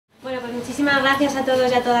Muchísimas gracias a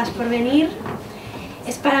todos y a todas por venir.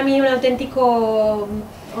 Es para mí un auténtico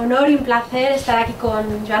honor y un placer estar aquí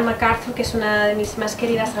con Jo-Anne McArthur, que es una de mis más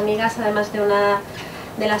queridas amigas, además de una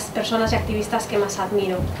de las personas y activistas que más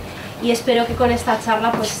admiro. Y espero que con esta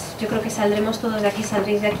charla, pues yo creo que saldremos todos de aquí,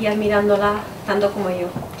 saldréis de aquí admirándola tanto como yo.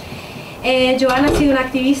 Jo-Anne ha sido una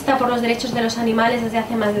activista por los derechos de los animales desde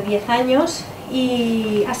hace más de 10 años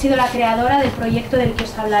y ha sido la creadora del proyecto del que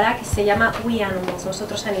os hablará, que se llama We Animals,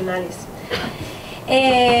 nosotros animales.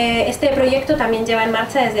 Este proyecto también lleva en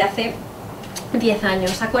marcha desde hace 10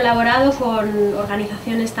 años. Ha colaborado con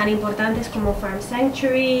organizaciones tan importantes como Farm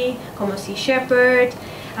Sanctuary, como Sea Shepherd,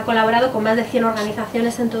 ha colaborado con más de 100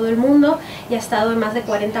 organizaciones en todo el mundo y ha estado en más de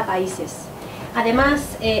 40 países.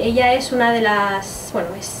 Además, ella es una de las,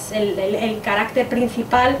 bueno, es el carácter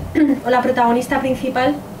principal o la protagonista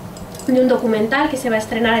principal de un documental que se va a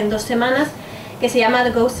estrenar en 2 semanas, que se llama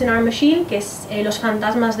The Ghosts in Our Machine, que es los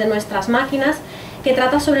fantasmas de nuestras máquinas, que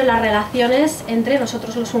trata sobre las relaciones entre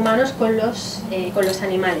nosotros los humanos con los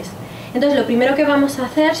animales. Entonces, lo primero que vamos a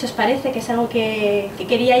hacer, si os parece, que es algo que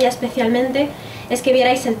quería ella especialmente, es que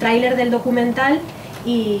vierais el tráiler del documental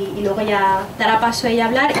y luego ya dará paso a ella a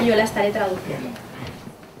hablar y yo la estaré traduciendo.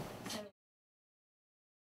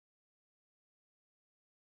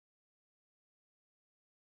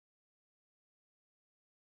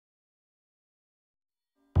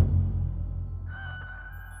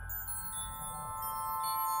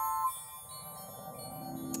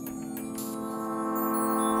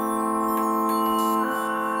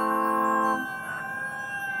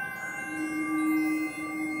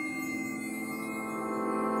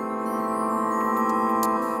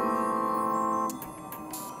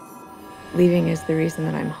 Leaving is the reason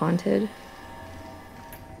that I'm haunted.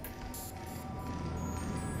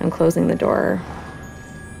 I'm closing the door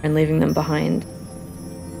and leaving them behind.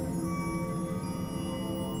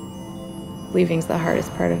 Leaving's the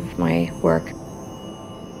hardest part of my work.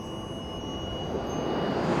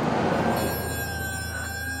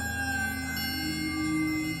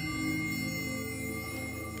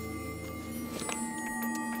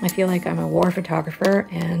 I feel like I'm a war photographer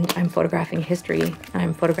and I'm photographing history. And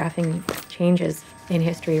I'm photographing changes in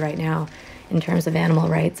history right now in terms of animal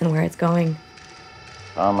rights and where it's going.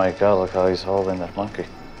 Oh my God, look how he's holding that monkey.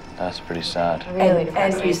 That's pretty sad. Really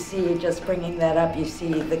and you see, just bringing that up, you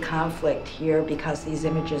see the conflict here because these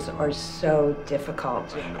images are so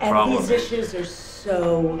difficult. And these issues are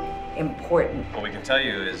so important. What we can tell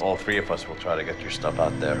you is all 3 of us will try to get your stuff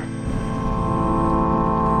out there.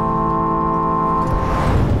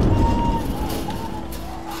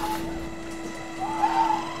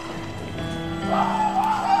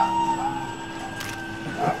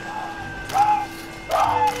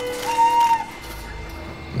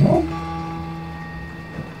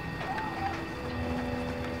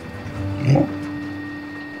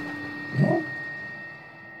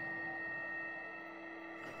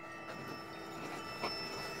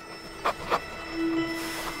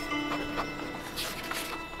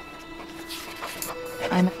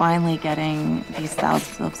 I'm finally getting these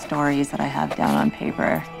thousands of stories that I have down on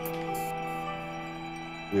paper.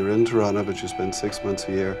 You're in Toronto, but you spend 6 months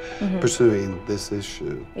a year pursuing this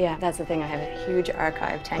issue. Yeah, that's the thing. I have a huge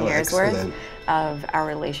archive, 10 years worth of our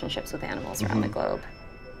relationships with animals around the globe.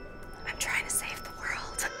 I'm trying to save the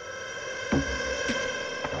world.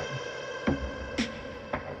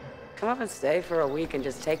 Come up and stay for a week and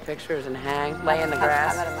just take pictures and hang, lay in the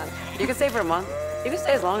grass. How about a month? You can stay for a month. You can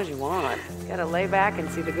stay as long as you want. You gotta lay back and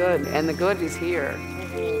see the good, and the good is here.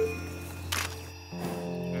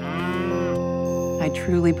 I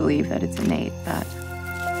truly believe that it's innate, that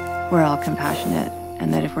we're all compassionate,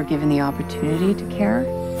 and that if we're given the opportunity to care,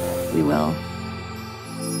 we will.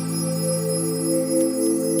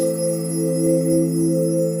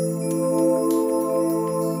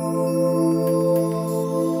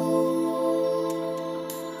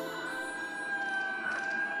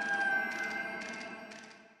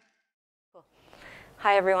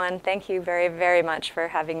 Hi everyone, thank you very, very much for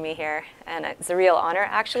having me here. And it's a real honor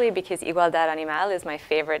actually because Igualdad Animal is my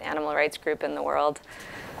favorite animal rights group in the world.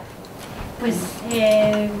 Pues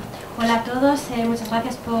hola a todos, muchas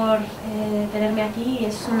gracias por tenerme aquí.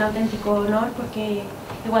 Es un auténtico honor porque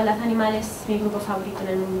Igualdad Animal es mi grupo favorito en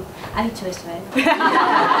el mundo. Ha dicho eso,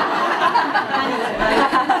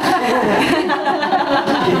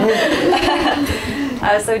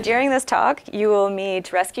 So during this talk, you will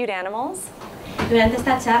meet rescued animals. Durante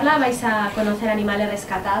esta charla vais a conocer animales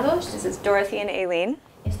rescatados. This is Dorothy and Aileen.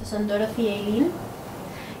 Estos son Dorothy y Aileen.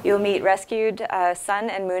 You'll meet rescued sun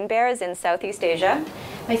and moon bears in Southeast Asia.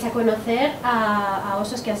 Vais a conocer a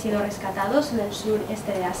osos que han sido rescatados en el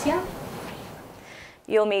sureste de Asia.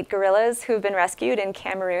 You'll meet gorillas who've been rescued in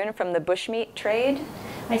Cameroon from the bushmeat trade.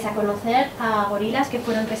 Vais a conocer a gorilas que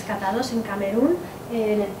fueron rescatados en Camerún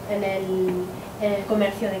en el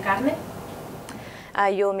comercio de carne.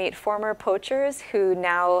 You'll meet former poachers who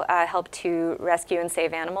now help to rescue and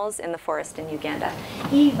save animals in the forest in Uganda.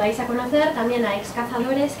 Y vais a conocer también a ex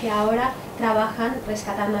cazadores que ahora trabajan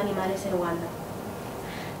rescatando animales en Uganda.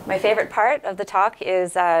 My favorite part of the talk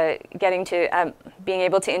is being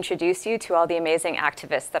able to introduce you to all the amazing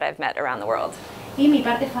activists that I've met around the world. Y mi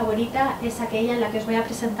parte favorita es aquella en la que os voy a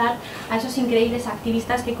presentar a esos increíbles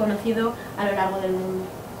activistas que he conocido a lo largo del mundo.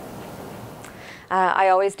 I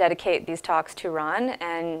always dedicate these talks to Ron,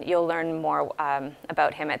 and you'll learn more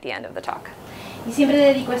about him at the end of the talk. Y siempre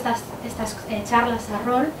dedico estas charlas a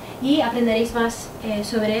Ron y aprenderéis más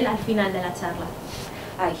sobre él al final de la charla.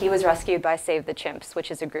 He was rescued by Save the Chimps,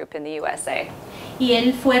 which is a group in the USA. Y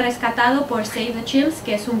él fue rescatado por Save the Chimps,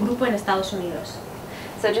 que es un grupo en Estados Unidos.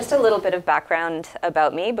 So just a little bit of background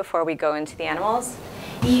about me before we go into the animals.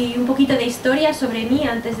 Y un poquito de historia sobre mí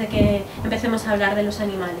antes de que empecemos a hablar de los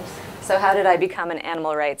animales. So how did I become an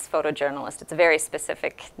animal rights photojournalist? It's a very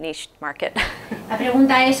specific niche market. La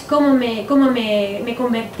pregunta es cómo me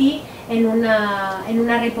convertí en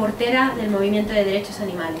una reportera del movimiento de derechos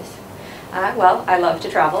animales. Well, I love to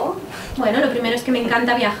travel. Bueno, lo primero es que me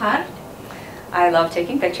encanta viajar. I love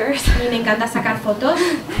taking pictures. Y me encanta sacar fotos.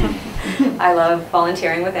 I love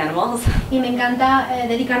volunteering with animals. Y me encanta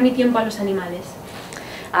dedicar mi tiempo a los animales.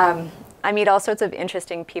 I meet all sorts of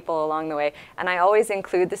interesting people along the way, and I always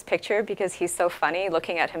include this picture because he's so funny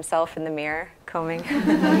looking at himself in the mirror, combing.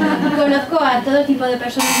 Conozco a todo tipo de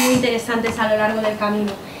personas muy interesantes a lo largo del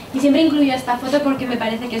camino. Y siempre incluyo esta foto porque me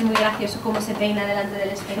parece que es muy gracioso cómo se peina delante del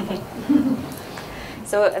espejo.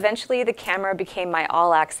 So eventually the camera became my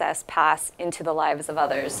all-access pass into the lives of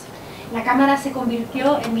others. La cámara se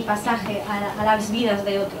convirtió en mi pasaje a las vidas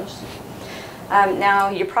de otros. Now,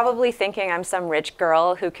 you're probably thinking I'm some rich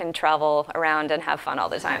girl who can travel around and have fun all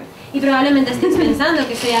the time. Y probablemente estéis pensando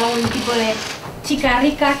que soy algún tipo de chica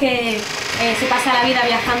rica que se pasa la vida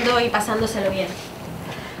viajando y pasándoselo bien.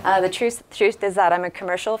 The truth is that I'm a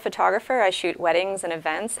commercial photographer. I shoot weddings and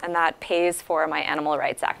events, and that pays for my animal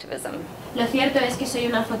rights activism. Lo cierto es que soy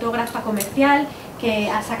una fotógrafa comercial que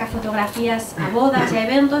saca fotografías a bodas y a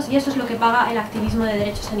eventos, y eso es lo que paga el activismo de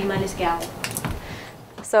derechos animales que hago.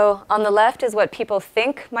 So on the left is what people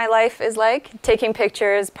think my life is like, taking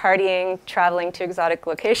pictures, partying, traveling to exotic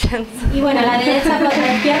locations. Y bueno, a la derecha, por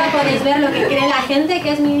la izquierda podéis ver lo que cree la gente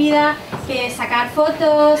que es mi vida, que es sacar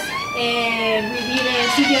fotos, vivir en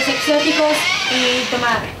sitios exóticos y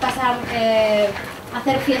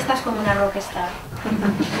hacer fiestas como una rockstar.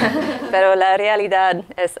 Pero la realidad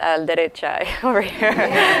es al derecha, over here.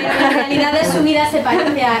 La realidad de su vida se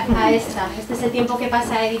parece a esta. Este es el tiempo que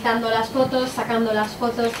pasa editando las fotos, sacando las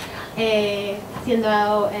fotos,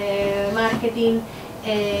 haciendo marketing,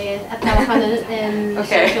 trabajando en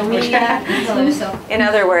social media, todo eso. In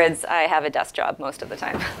other words, I have a desk job most of the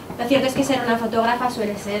time. Lo cierto es que ser una fotógrafa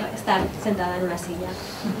suele ser estar sentada en una silla.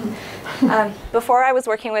 Before I was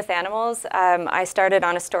working with animals, I started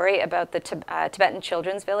on a story about the Tibetan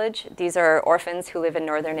children's village. These are orphans who live in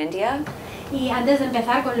northern India. Y antes de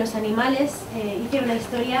empezar con los animales, hice una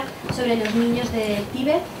historia sobre los niños de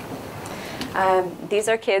Tíbet. These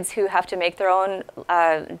are kids who have to make their own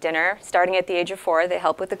dinner. Starting at the age of 4, they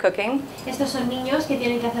help with the cooking. Estos son niños que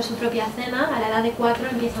tienen que hacer su propia cena. A la edad de 4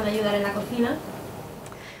 empiezan a ayudar en la cocina.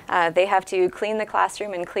 They have to clean the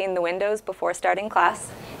classroom and clean the windows before starting class.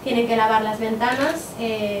 Tienen que lavar las ventanas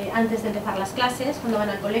antes de empezar las clases, cuando van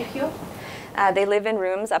al colegio. They live in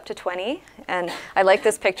rooms up to 20, and I like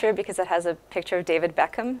this picture because it has a picture of David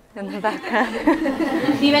Beckham in the background.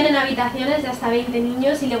 Viven en habitaciones de hasta 20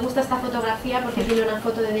 niños y le gusta esta fotografía porque tiene una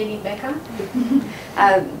foto de David Beckham.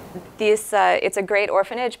 It's a great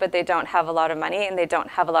orphanage, but they don't have a lot of money, and they don't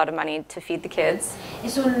have a lot of money to feed the kids.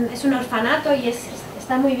 Es un orfanato y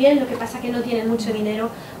está muy bien, lo que pasa que no tienen mucho dinero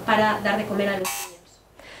para dar de comer a los niños.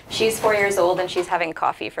 She's 4 years old and she's having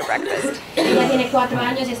coffee for breakfast. Ella tiene 4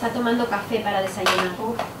 años y está tomando café para desayunar.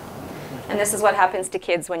 And this is what happens to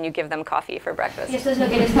kids when you give them coffee for breakfast. Y esto es lo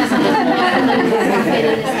que les pasa a los niños cuando les das café en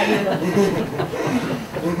el desayuno.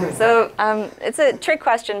 So it's a trick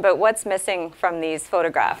question, but what's missing from these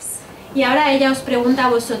photographs? Y ahora ella os pregunta a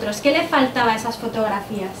vosotros, ¿qué le faltaba a esas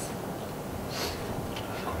fotografías?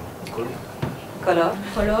 Color.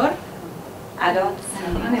 Color. Adults.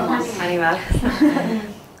 Animales.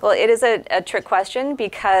 Well, it is a trick question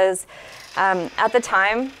because at the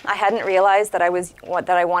time I hadn't realized that I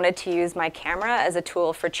wanted to use my camera as a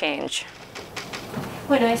tool for change.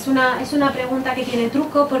 Bueno, es una pregunta que tiene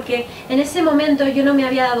truco porque en ese momento yo no me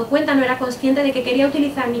había dado cuenta, no era consciente de que quería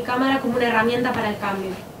utilizar mi cámara como una herramienta para el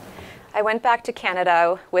cambio. I went back to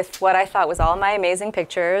Canada with what I thought was all my amazing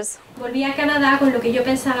pictures. Volví a Canadá con lo que yo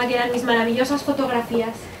pensaba que eran mis maravillosas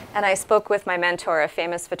fotografías. And I spoke with my mentor, a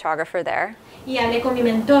famous photographer there. Y hablé con mi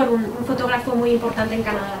mentor, un fotógrafo muy importante en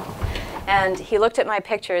Canadá. And he looked at my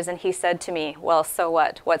pictures and he said to me, well, so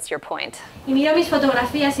what? What's your point? Y miró mis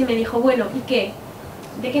fotografías y me dijo, bueno, ¿y qué?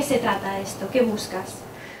 ¿De qué se trata esto? ¿Qué buscas?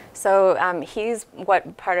 So he's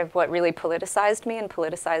part of what really politicized me and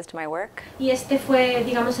politicized my work. Y este fue,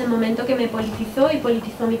 digamos, el momento que me politizó y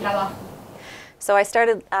politizó mi trabajo. So I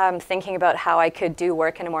started thinking about how I could do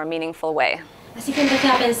work in a more meaningful way. Así que empecé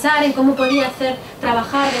a pensar en cómo podía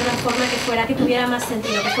trabajar de una forma que tuviera más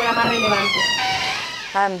sentido, que fuera más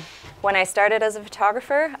relevante. When I started as a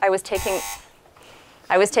photographer, I was taking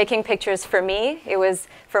pictures for me. It was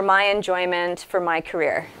for my enjoyment, for my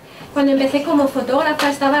career. Cuando empecé como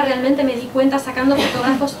fotógrafa, me di cuenta sacando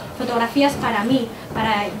fotografías para mí,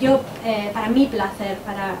 para mi placer,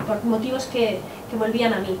 por motivos que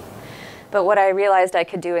volvían a mí. But what I realized I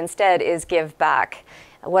could do instead is give back.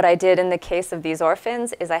 What I did in the case of these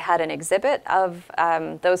orphans is I had an exhibit of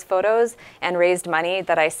those photos and raised money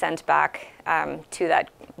that I sent back to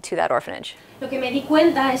that orphanage. Lo que me di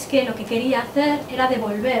cuenta es que lo que quería hacer era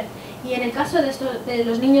devolver. Y en el caso de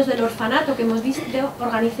los niños del orfanato que hemos visto,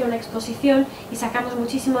 organicé una exposición y sacamos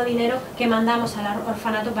muchísimo dinero que mandamos al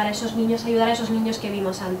orfanato para esos niños, ayudar a esos niños que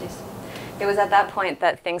vimos antes. It was at that point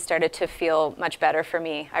that things started to feel much better for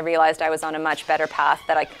me. I realized I was on a much better path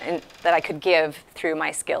that I could give through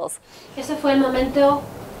my skills. Ese fue el momento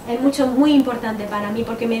muy importante para mí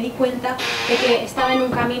porque me di cuenta de que estaba en un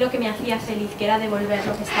camino que me hacía feliz, que era devolver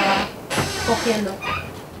lo que estaba cogiendo.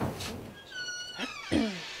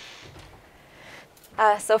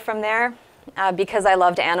 So from there, because I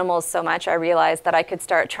loved animals so much, I realized that I could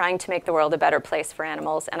start trying to make the world a better place for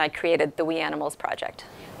animals, and I created the WeAnimals project.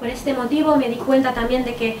 Por este motivo me di cuenta también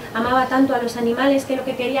de que amaba tanto a los animales que lo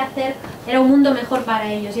que quería hacer era un mundo mejor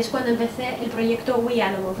para ellos, y es cuando empecé el proyecto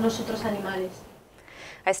WeAnimals, nosotros animales.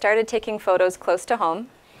 I started taking photos close to home.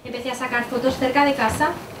 Empecé a sacar fotos cerca de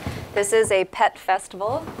casa. This is a pet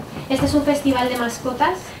festival. Este es un festival de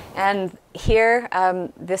mascotas. And here,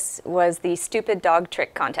 this was the stupid dog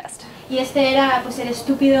trick contest. Y este era pues el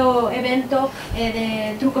estúpido evento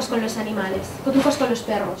de trucos con los animales, trucos con los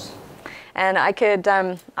perros. And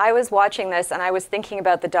I was watching this and I was thinking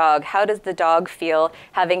about the dog. How does the dog feel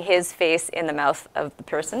having his face in the mouth of the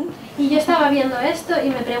person? Y yo estaba viendo esto y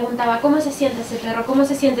me preguntaba cómo se siente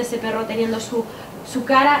ese perro teniendo su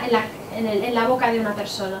cara en la boca de una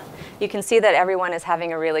persona. You can see that everyone is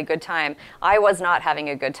having a really good time. I was not having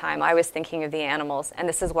a good time. I was thinking of the animals, and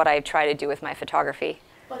this is what I try to do with my photography.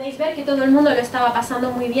 Podéis ver que todo el mundo lo estaba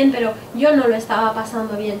pasando muy bien, pero yo no lo estaba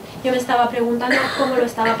pasando bien. Yo me estaba preguntando cómo lo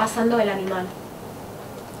estaba pasando el animal.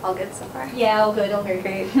 All good so far? Yeah, all good, all very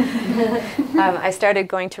great. I started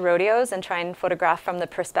going to rodeos and trying to photograph from the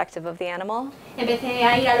perspective of the animal. Empecé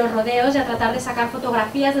a ir a los rodeos y a tratar de sacar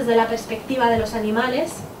fotografías desde la perspectiva de los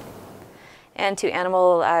animales. And to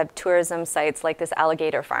animal tourism sites like this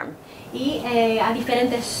alligator farm. Y a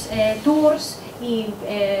diferentes tours, y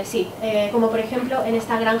como por ejemplo en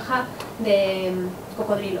esta granja de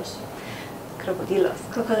cocodrilos. Crocodilos.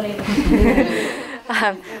 Cocodrilos.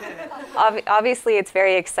 Obviously, it's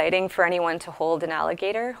very exciting for anyone to hold an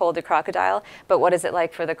alligator, hold a crocodile, but what is it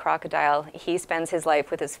like for the crocodile? He spends his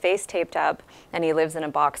life with his face taped up, and he lives in a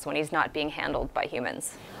box when he's not being handled by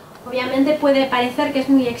humans. Obviamente puede parecer que es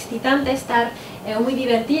muy excitante muy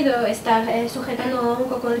divertido estar sujetando a un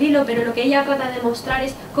cocodrilo, pero lo que ella trata de mostrar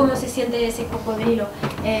es cómo se siente ese cocodrilo,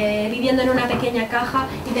 viviendo en una pequeña caja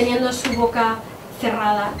y teniendo su boca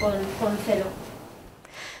cerrada con celo.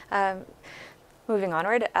 Moving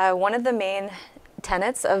onward, one of the main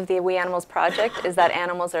tenets of the WeAnimals project is that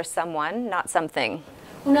animals are someone, not something.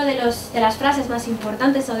 Una de las frases más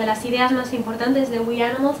importantes o de las ideas más importantes de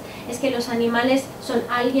WeAnimals es que los animales son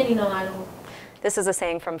alguien y no algo. This is a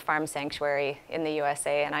saying from Farm Sanctuary in the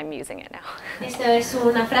USA, and I'm using it now. Esta es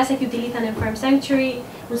una frase que utilizan en Farm Sanctuary,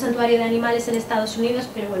 un santuario de animales en Estados Unidos,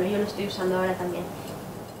 pero bueno, yo lo estoy usando ahora también.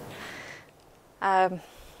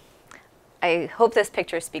 I hope this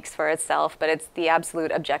picture speaks for itself, but it's the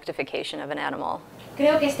absolute objectification of an animal.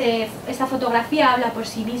 Creo que esta fotografía habla por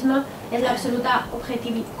sí misma, es la absoluta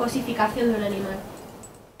cosificación de un animal.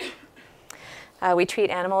 We treat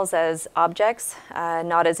animals as objects,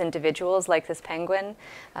 not as individuals like this penguin.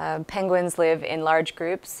 Penguins live in large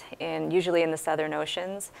groups, usually in the southern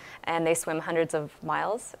oceans, and they swim hundreds of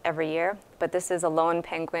miles every year. But this is a lone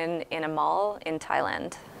penguin in a mall in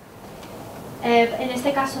Thailand. En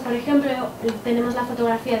este caso, por ejemplo, tenemos la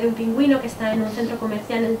fotografía de un pingüino que está en un centro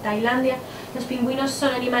comercial en Tailandia. Los pingüinos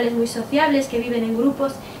son animales muy sociables, que viven en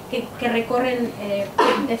grupos, que recorren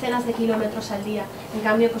decenas de kilómetros al día. En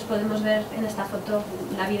cambio, pues podemos ver en esta foto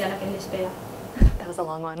la vida a la que les espera. That was a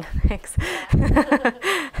long one, thanks.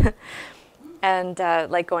 And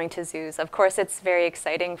like going to zoos, of course it's very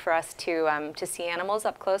exciting for us to see animals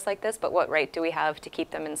up close like this, but what right do we have to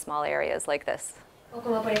keep them in small areas like this? O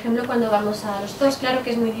como por ejemplo cuando vamos a los tots, claro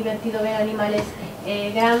que es muy divertido ver animales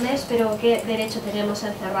grandes, pero ¿qué derecho tenemos a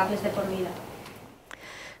encerrarles de por vida?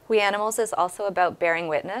 WeAnimals is also about bearing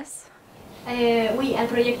witness. El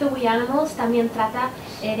proyecto WeAnimals también trata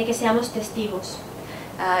de que seamos testigos.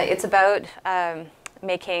 It's about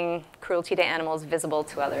making cruelty to animals visible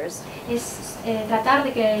to others. Es tratar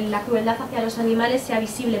de que la crueldad hacia los animales sea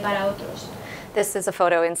visible para otros. This is a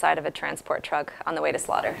photo inside of a transport truck on the way to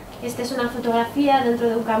slaughter. Esta es una fotografía dentro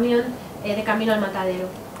de un camión de camino al matadero.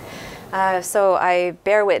 So I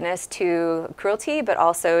bear witness to cruelty, but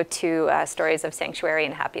also to stories of sanctuary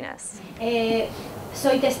and happiness.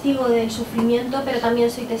 Soy testigo del sufrimiento, pero también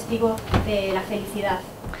soy testigo de la felicidad.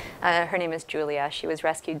 Her name is Julia. She was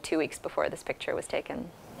rescued 2 weeks before this picture was taken.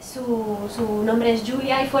 Su nombre es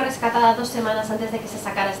Julia y fue rescatada 2 semanas antes de que se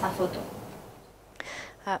sacara esta foto.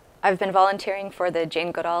 I've been volunteering for the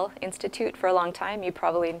Jane Goodall Institute for a long time. You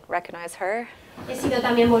probably recognize her. He sido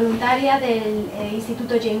también voluntaria del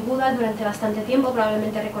Instituto Jane Goodall durante bastante tiempo.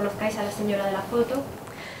 Probablemente reconozcáis a la señora de la foto.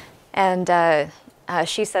 And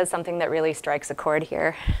she says something that really strikes a chord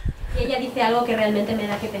here. Y ella dice algo que realmente me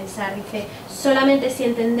da que pensar. Dice, solamente si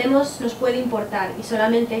entendemos nos puede importar y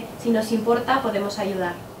solamente si nos importa podemos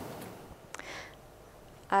ayudar.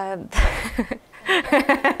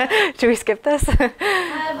 Should we skip this?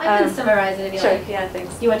 I can summarize it if you Sure, like. yeah,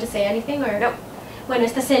 thanks. Do you want to say anything? Or? No. Bueno,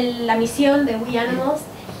 esta es la misión de WeAnimals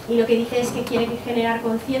y lo que dice es que quiere generar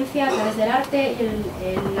conciencia a través del arte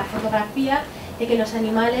y la fotografía de que los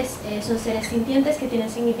animales son seres sintientes que tienen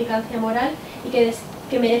significancia moral y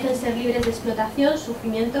que merecen ser libres de explotación,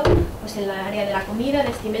 sufrimiento, pues en la área de la comida,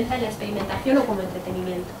 vestimenta, en la experimentación o como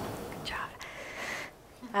entretenimiento. Good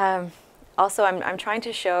job. Also, I'm trying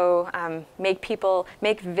to show, make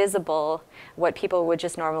visible what people would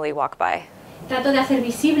just normally walk by. Trato de hacer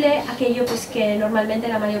visible aquello pues, que normalmente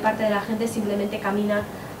la mayor parte de la gente simplemente camina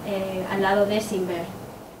al lado de sin ver.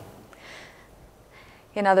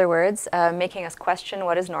 In other words, making us question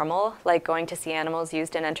what is normal, like going to see animals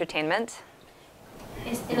used in entertainment.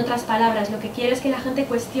 En otras palabras, lo que quiero es que la gente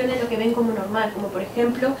cuestione lo que ven como normal, como por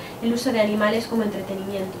ejemplo el uso de animales como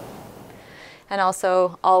entretenimiento. And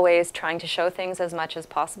also always trying to show things as much as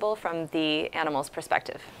possible from the animal's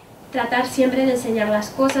perspective. Tratar siempre de enseñar las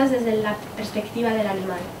cosas desde la perspectiva del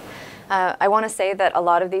animal. I want to say that a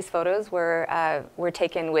lot of these photos were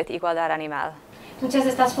taken with Igualdad Animal. Muchas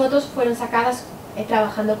de estas fotos fueron sacadas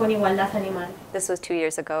trabajando con igualdad animal. This was 2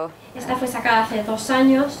 years ago. Esta fue sacada hace 2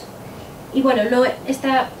 años. Y bueno,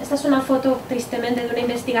 esta es una foto tristemente de una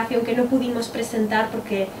investigación que no pudimos presentar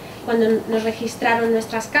porque cuando nos registraron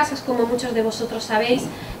nuestras casas, como muchos de vosotros sabéis,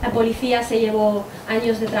 la policía se llevó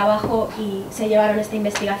años de trabajo y se llevaron esta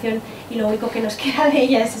investigación y lo único que nos queda de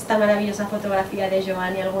ella es esta maravillosa fotografía de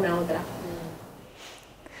Jo-Anne y alguna otra.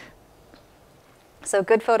 So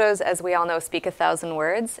good photos, as we all know, speak 1,000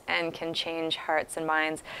 words and can change hearts and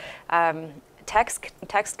minds.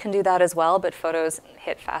 Text can do that as well, but photos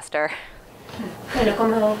hit faster. Bueno,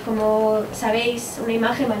 como sabéis, una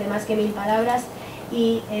imagen vale más que 1000 palabras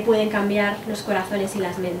y pueden cambiar los corazones y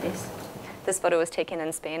las mentes. This photo was taken in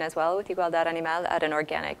Spain as well with Igualdad Animal at an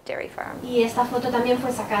organic dairy farm. Y esta foto también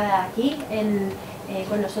fue sacada aquí,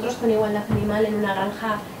 con nosotros, con Igualdad Animal, en una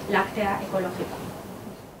granja láctea ecológica.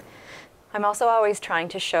 I'm also always trying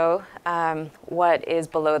to show what is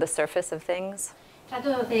below the surface of things.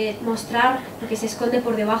 Trato de mostrar lo que se esconde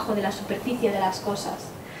por debajo de la superficie de las cosas.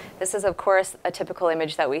 This is, of course, a typical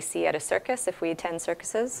image that we see at a circus if we attend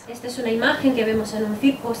circuses. Esta es una imagen que vemos en un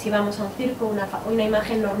circo, si vamos a un circo, una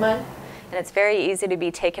imagen normal. And it's very easy to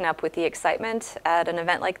be taken up with the excitement at an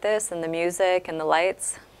event like this and the music and the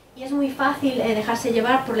lights. Y es muy fácil dejarse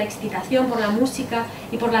llevar por la excitación, por la música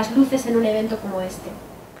y por las luces en un evento como este.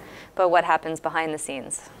 But what happens behind the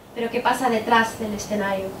scenes? Pero ¿qué pasa detrás del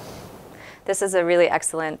escenario? This is a really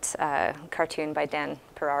excellent cartoon by Dan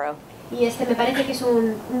Ferraro. Y este me parece que es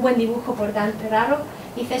un buen dibujo por Dan Ferraro.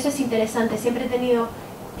 Dice, eso es interesante, siempre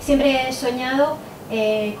he soñado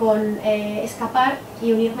con escapar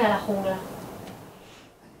y unirme a la jungla.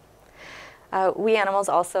 WeAnimals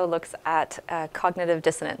also looks at cognitive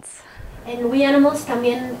dissonance. En WeAnimals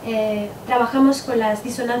también trabajamos con las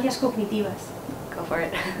disonancias cognitivas. Go for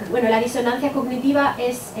it. Bueno, la disonancia cognitiva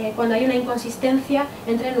es cuando hay una inconsistencia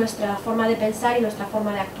entre nuestra forma de pensar y nuestra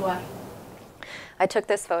forma de actuar. I took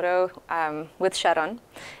this photo with Sharon,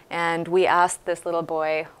 and we asked this little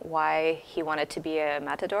boy why he wanted to be a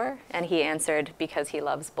matador, and he answered, because he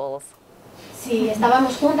loves bulls. Sí,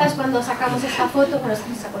 estábamos juntas cuando sacamos esta foto, bueno, se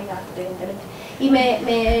sacó ya, evidentemente, y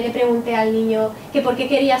le pregunté al niño que por qué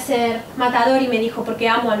quería ser matador y me dijo, porque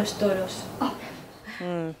amo a los toros. Oh.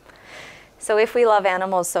 So if we love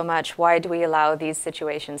animals so much, why do we allow these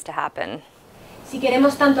situations to happen? Si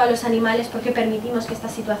queremos tanto a los animales, ¿por qué permitimos que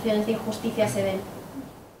estas situaciones de injusticia se den?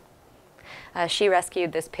 She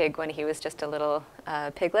rescued this pig when he was just a little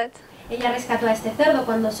piglet. Ella rescató a este cerdo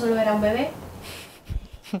cuando solo era un bebé.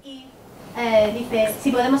 Y dice,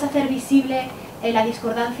 si podemos hacer visible la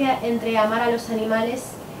discordancia entre amar a los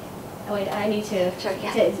animales... Wait, I need to... Sure,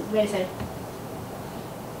 yeah. Wait a second.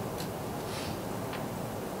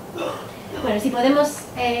 Bueno, si podemos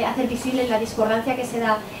hacer visible la discordancia que se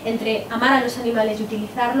da entre amar a los animales y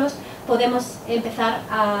utilizarlos, podemos empezar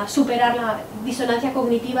a superar la disonancia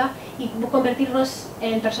cognitiva y convertirnos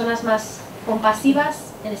en personas más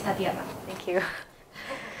compasivas en esta tierra. Thank you.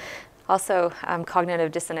 Also,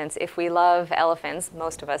 cognitive dissonance. If we love elephants,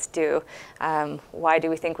 most of us do, why do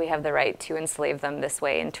we think we have the right to enslave them this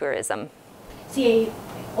way in tourism? Sí,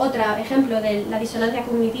 otro ejemplo de la disonancia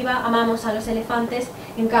cognitiva, amamos a los elefantes,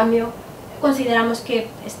 en cambio consideramos que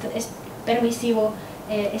es permisivo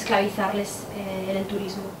esclavizarles en el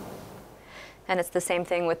turismo. And it's the same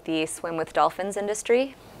thing with the swim with dolphins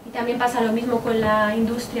industry. Y también pasa lo mismo con la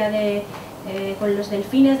industria con los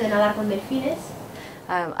delfines, de nadar con delfines.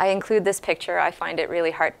 I include this picture. I find it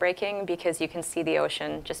really heartbreaking because you can see the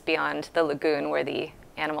ocean just beyond the lagoon where the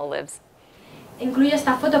animal lives. Incluyo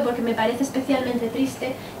esta foto porque me parece especialmente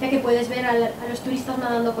triste, ya que puedes ver a los turistas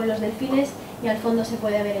nadando con los delfines y al fondo se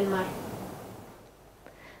puede ver el mar.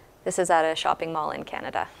 This is at a shopping mall in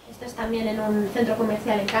Canada. Esto es también en un centro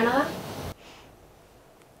comercial en Canadá.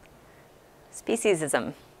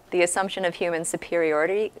 Speciesism, the assumption of human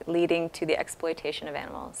superiority leading to the exploitation of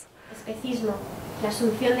animals. Especismo, la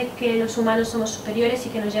asunción de que los humanos somos superiores y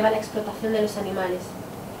que nos lleva a la explotación de los animales.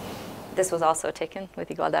 This was also taken with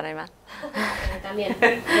Igualdad Animal. También,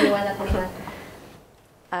 con igualdad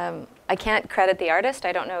animal. I can't credit the artist.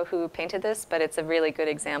 I don't know who painted this, but it's a really good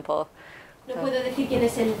example. No puedo decir quién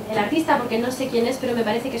es el artista porque no sé quién es, pero me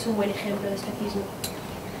parece que es un buen ejemplo de especismo.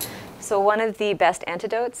 So one of the best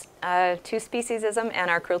antidotes to speciesism and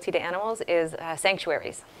our cruelty to animals is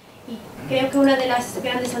sanctuaries. Y creo que uno de los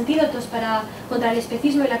grandes antídotos contra el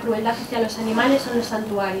especismo y la crueldad hacia los animales son los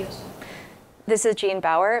santuarios. This is Gene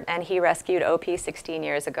Bauer, and he rescued OP 16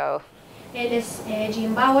 years ago. Él es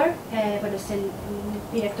Gene Bauer, bueno, es el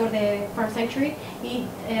director de Farm Sanctuary y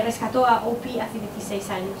rescató a OP hace 16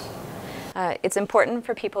 años. It's important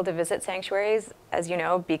for people to visit sanctuaries, as you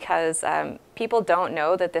know, because people don't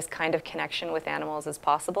know that this kind of connection with animals is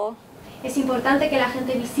possible. Es importante que la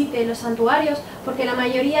gente visite los santuarios porque la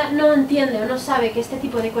mayoría no entiende o no sabe que este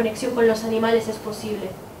tipo de conexión con los animales es posible.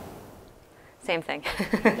 Same thing.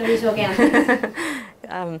 Lo mismo que antes.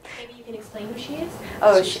 Maybe you can explain who she is?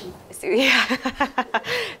 Oh, yeah.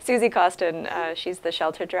 Susie Costin, she's the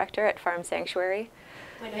shelter director at Farm Sanctuary.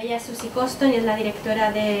 Bueno, ella es Susie Costin y es la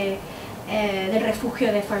directora del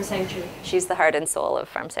refugio de Farm Sanctuary. She's the heart and soul of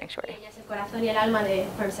Farm Sanctuary. Ella es el corazón y el alma de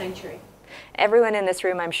Farm Sanctuary. Everyone in this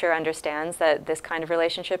room, I'm sure, understands that this kind of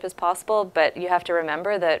relationship is possible, but you have to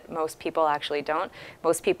remember that most people actually don't.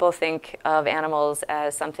 Most people think of animals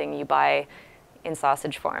as something you buy in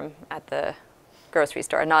sausage form at the grocery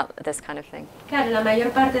store, not this kind of thing. Claro, la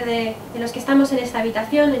mayor parte de los que estamos en esta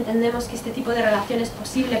habitación entendemos que este tipo de relación es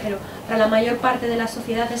posible, pero para la mayor parte de la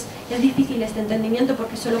sociedad es difícil este entendimiento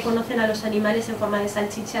porque solo conocen a los animales en forma de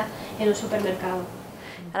salchicha en un supermercado.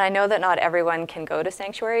 And I know that not everyone can go to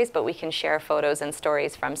sanctuaries, but we can share photos and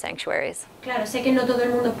stories from sanctuaries. Claro, sé que no todo el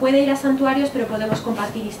mundo puede ir a santuarios, pero podemos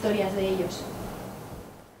compartir historias de ellos.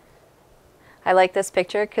 I like this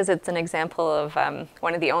picture because it's an example of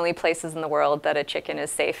one of the only places in the world that a chicken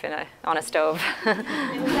is safe on a stove.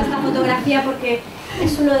 Me gusta esta fotografía porque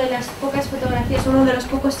es una de las pocas fotografías, uno de los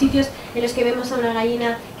pocos sitios en los que vemos a una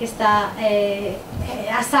gallina que está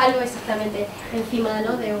a salvo exactamente encima,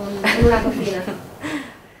 ¿no?, de una cocina.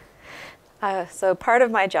 So part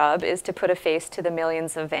of my job is to put a face to the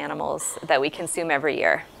millions of animals that we consume every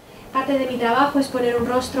year. Parte de mi trabajo es poner un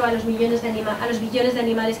rostro a los billones de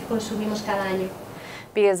animales que consumimos cada año.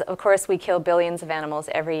 Because of course we kill billions of animals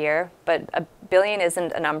every year, but a billion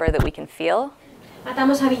isn't a number that we can feel.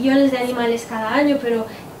 Matamos a billones de animales cada año, pero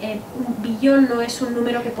un billón no es un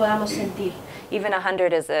número que podamos sentir. Even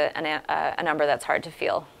 100 is a number that's hard to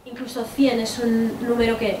feel. Incluso 100 es un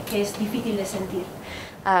número que es difícil de sentir.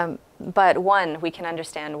 But 1, we can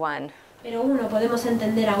understand 1. Pero 1, podemos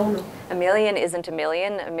entender a 1. A million isn't a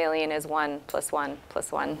million is 1 plus 1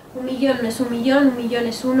 plus 1. Un millón no es un millón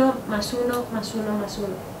es 1 más 1 más 1 más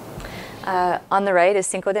 1. On the right is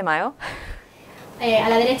Cinco de Mayo. A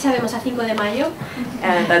la derecha vemos a 5 de mayo.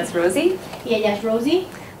 And that's Rosie. Y ella es Rosie.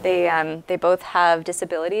 They both have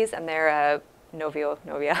disabilities and they're novia.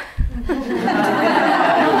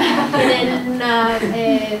 Tienen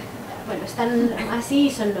bueno, están así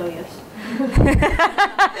y son novios.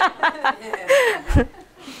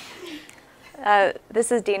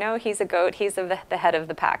 This is Dino. He's a goat. He's the head of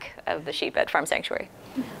the pack of the sheep at Farm Sanctuary.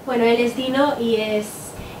 Bueno, él es Dino y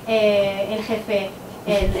es el jefe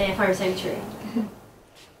en Farm Sanctuary.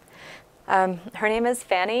 Her name is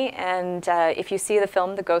Fanny, and if you see the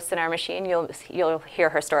film The Ghosts in Our Machine, you'll hear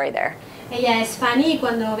her story there. Ella es Fanny y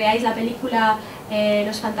cuando veáis la película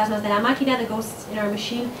Los fantasmas de la máquina, The Ghosts in Our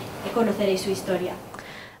Machine, conoceréis su historia.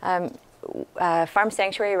 Farm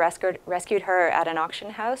Sanctuary rescued her at an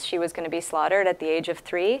auction house. She was going to be slaughtered at the age of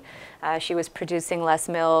 3. She was producing less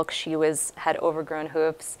milk. She had overgrown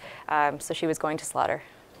hoofs, so she was going to slaughter.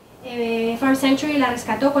 Farm Sanctuary la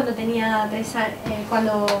rescató cuando tenía 3 años,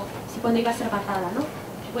 cuando iba a ser matada, ¿no?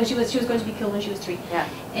 When she was going to be killed when she was 3. Yeah.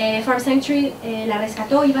 Farm Sanctuary la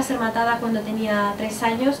rescató, iba a ser matada cuando tenía 3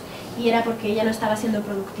 años y era porque ella no estaba siendo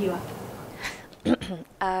productiva.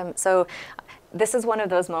 So this is one of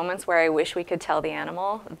those moments where I wish we could tell the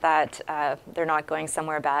animal that they're not going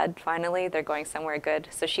somewhere bad, finally, they're going somewhere good.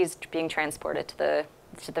 So she's being transported to the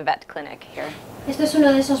vet clinic here. Esto es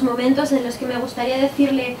uno de esos momentos en los que me gustaría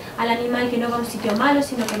decirle al animal que no va a un sitio malo,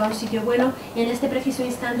 sino que va a un sitio bueno, y en este preciso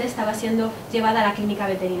instante estaba siendo llevada a la clínica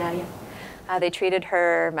veterinaria. They treated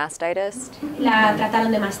her mastitis. La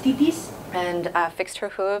trataron de mastitis. And fixed her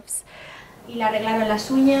hooves. Y le arreglaron las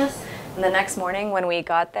uñas. And the next morning when we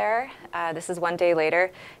got there, this is 1 day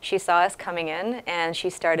later, she saw us coming in and she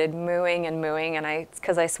started mooing, and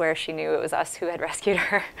because I swear she knew it was us who had rescued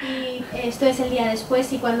her. Y esto es el día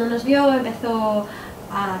después y cuando nos vio empezó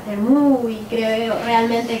a hacer mu y creo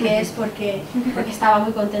realmente que es porque estaba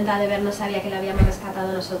muy contenta de vernos, sabía que la habíamos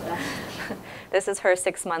rescatado nosotras. This is her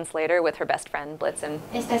 6 months later with her best friend, Blitzen.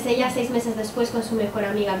 Esta es ella 6 meses después con su mejor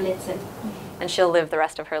amiga Blitzen. And she'll live the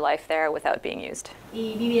rest of her life there without being used.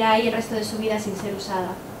 Y vivirá ahí el resto de su vida sin ser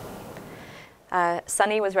usada.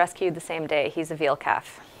 Sonny was rescued the same day. He's a veal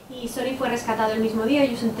calf. Y Sonny fue rescatado el mismo día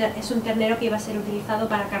y es un ternero que iba a ser utilizado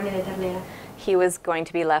para carne de ternera. He was going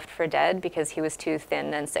to be left for dead because he was too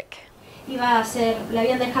thin and sick. Le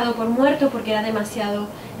habían dejado por muerto porque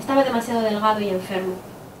estaba demasiado delgado y enfermo.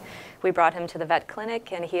 We brought him to the vet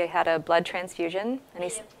clinic and he had a blood transfusion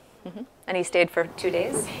and he stayed for 2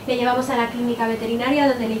 days. Le llevamos a la clínica veterinaria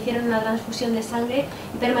donde le hicieron una transfusión de sangre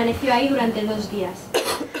y permaneció ahí durante 2 días.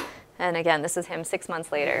 And again, this is him 6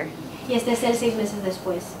 months later. Y este es él 6 meses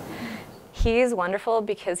después. He's wonderful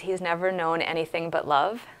because he's never known anything but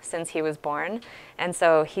love since he was born. And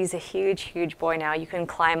so he's a huge, huge boy now. You can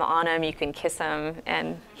climb on him, you can kiss him,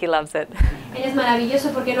 and he loves it. Él es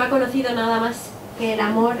maravilloso porque no ha conocido nada más que el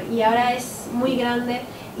amor y ahora es muy grande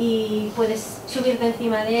y puedes subirte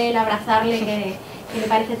encima de él, abrazarle, que le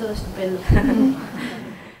parece todo estupendo.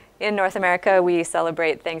 In North America, we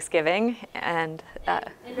celebrate Thanksgiving, and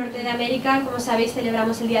en Norte de América, como sabéis,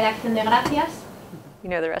 celebramos el Día de Acción de Gracias. you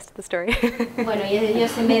know the rest of the story. Bueno, y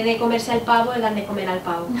ellos en vez de comerse al pavo, le dan de comer al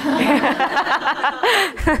pavo.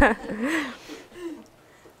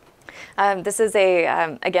 This is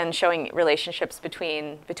again showing relationships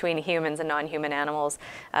between humans and non-human animals.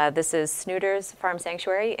 This is Snooters Farm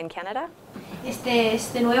Sanctuary in Canada.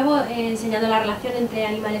 Este nuevo enseñando la relación entre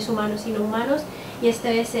animales humanos y no humanos, y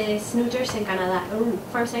este es Snooters en Canadá.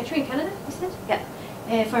 Farm Sanctuary in Canada, is it? Yeah.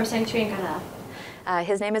 Farm Sanctuary en Canadá.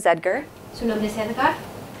 His name is Edgar. Su nombre es Edgar.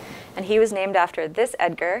 And he was named after this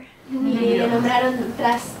Edgar. Y le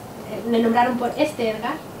nombraron por este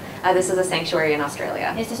Edgar. This is a sanctuary in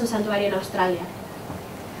Australia. Este es un santuario en Australia.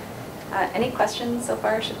 Any questions so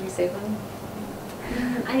far? Should we save them?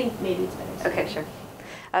 I think maybe it's better. Okay, sure.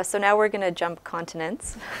 So now we're going to jump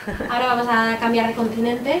continents. Ahora vamos a cambiar de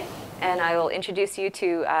continente. And I will introduce you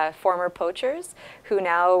to former poachers who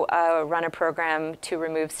now run a program to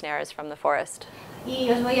remove snares from the forest. Y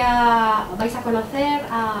vais a conocer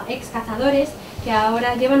a ex cazadores que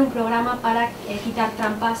ahora llevan un programa para quitar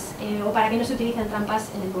trampas o para que no se utilicen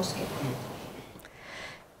trampas en el bosque.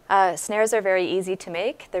 Snares are very easy to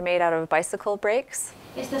make. They're made out of bicycle brakes.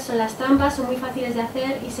 Estas son las trampas, son muy fáciles de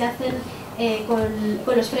hacer y se hacen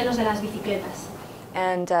con los frenos de las bicicletas.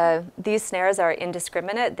 And these snares are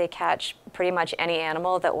indiscriminate. They catch pretty much any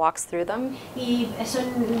animal that walks through them. Y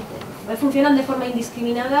funcionan de forma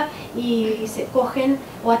indiscriminada y se cogen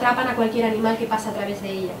o atrapan a cualquier animal que pasa a través de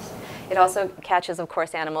ellas. It also catches, of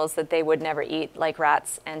course, animals that they would never eat, like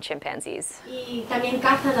rats and chimpanzees. Y también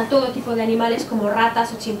cazan a todo tipo de animales como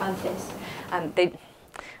ratas o chimpancés.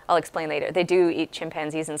 I'll explain later. They do eat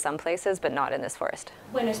chimpanzees in some places, but not in this forest.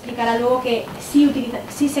 Bueno, explicará luego que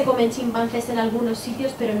sí se comen chimpancés en algunos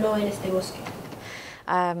sitios, pero no en este bosque.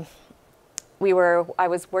 I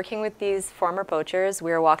was working with these former poachers.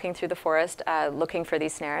 We were walking through the forest looking for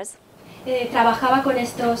these snares. Trabajaba con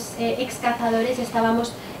estos ex cazadores,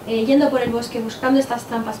 estábamos yendo por el bosque buscando estas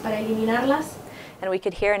trampas para eliminarlas. And we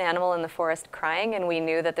could hear an animal in the forest crying, and we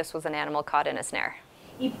knew that this was an animal caught in a snare.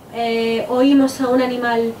 Y oímos a un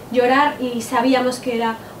animal llorar y sabíamos que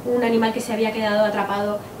era un animal que se había quedado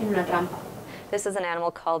atrapado en una trampa. This is an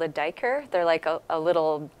animal called a duiker. They're like a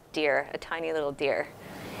little deer, a tiny little deer.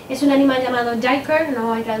 Es un animal llamado duiker,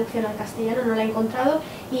 no hay traducción al castellano, no la he encontrado,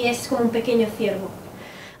 y es como un pequeño ciervo.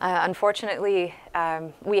 Unfortunately,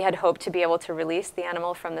 we had hoped to be able to release the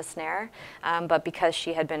animal from the snare, but because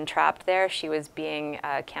she had been trapped there, she was being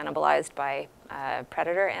cannibalized by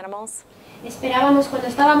predator animals. Cuando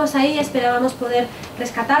estábamos ahí, esperábamos poder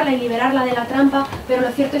rescatarla y liberarla de la trampa, pero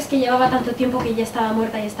lo cierto es que llevaba tanto tiempo que ya estaba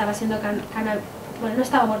muerta y estaba siendo bueno, no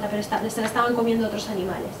estaba muerta, pero se la estaban comiendo otros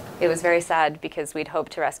animales. It was very sad because we'd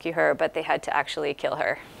hoped to rescue her, but they had to actually kill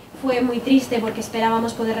her. Fue muy triste porque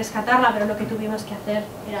esperábamos poder rescatarla, pero lo que tuvimos que hacer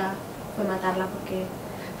fue matarla porque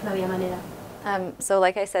no había manera. So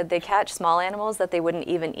like I said, they catch small animals that they wouldn't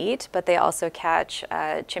even eat, but they also catch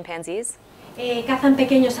chimpanzees. Cazan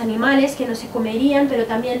pequeños animales que no se comerían, pero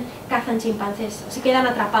también cazan chimpancés, o se quedan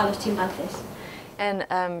atrapados chimpancés. And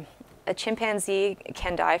a chimpanzee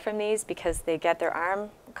can die from these because they get their arm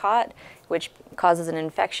caught, which causes an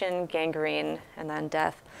infection, gangrene, and then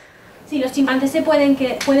death. Sí, los chimpancés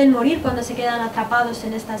pueden morir cuando se quedan atrapados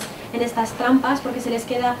en estas trampas porque se les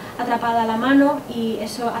queda atrapada la mano y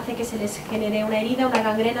eso hace que se les genere una herida, una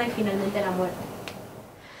gangrena y finalmente la muerte.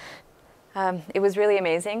 It was really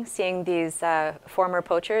amazing seeing these former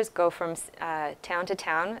poachers go from town to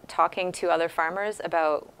town talking to other farmers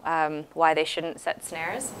about why they shouldn't set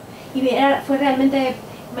snares. Y fue realmente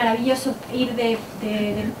maravilloso ir de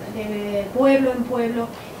pueblo en pueblo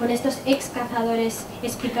con estos ex cazadores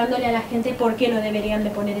explicándole a la gente por qué no deberían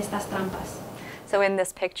de poner estas trampas. So in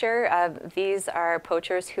this picture, these are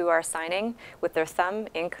poachers who are signing with their thumb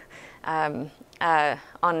ink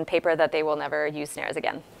on paper that they will never use snares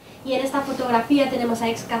again. Y en esta fotografía tenemos a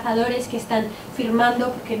ex cazadores que están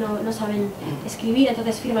firmando porque no saben escribir,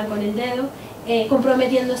 entonces firman con el dedo,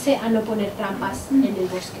 comprometiéndose a no poner trampas en el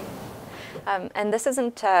bosque. And this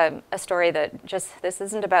isn't a story this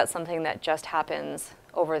isn't about something that just happens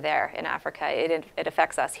over there in Africa. It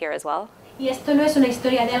affects us here as well. Y esto no es una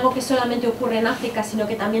historia de algo que solamente ocurre en África, sino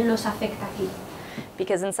que también nos afecta aquí.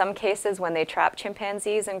 Because in some cases, when they trap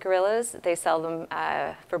chimpanzees and gorillas, they sell them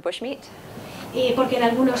for bushmeat. Porque en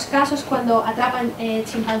algunos casos, cuando atrapan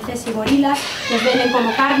chimpancés y gorilas, los venden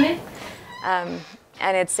como carne.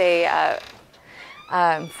 And it's a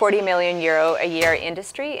 40 million euro a year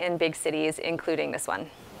industry in big cities, including this one.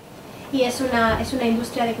 Y es una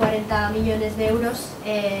industria de 40 millones de euros,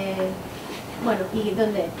 bueno, ¿y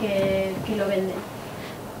dónde? Que lo venden?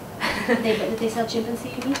 They sell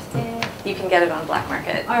chimpanzee meat? You can get it on black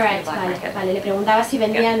market. All right, vale. Le preguntaba si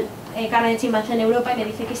vendían carne de chimpancé en Europa y me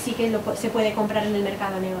dice que sí que se puede comprar en el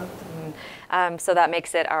mercado negro. So that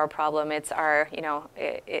makes it our problem. It's our,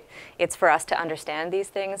 it's for us to understand these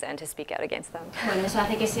things and to speak out against them. Bueno, eso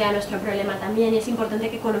hace que sea nuestro problema también y es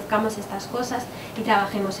importante que conozcamos estas cosas y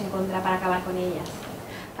trabajemos en contra para acabar con ellas.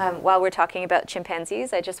 While we're talking about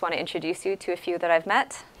chimpanzees, I just want to introduce you to a few that I've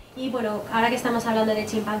met. Y bueno, ahora que estamos hablando de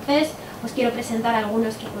chimpancés, os quiero presentar a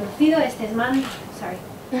algunos que he conocido. Este es sorry.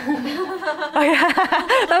 Oh, yeah.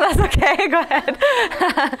 No, that's okay, go ahead.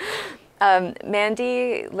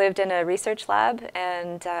 Mandy lived in a research lab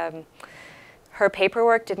and her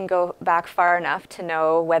paperwork didn't go back far enough to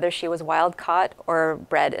know whether she was wild caught or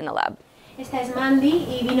bred in a lab. Esta es Mandy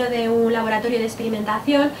y vino de un laboratorio de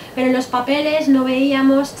experimentación, pero en los papeles no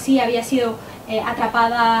veíamos si había sido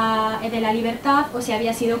atrapada de la libertad o si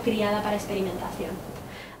había sido criada para experimentación.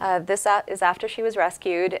 This is after she was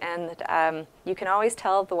rescued, and you can always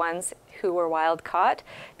tell the ones who were wild caught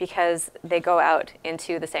because they go out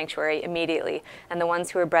into the sanctuary immediately, and the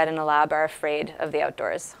ones who are bred in a lab are afraid of the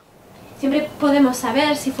outdoors. Siempre podemos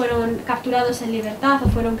saber si fueron capturados en libertad o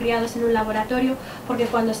fueron criados en un laboratorio, porque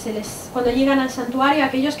cuando llegan al santuario,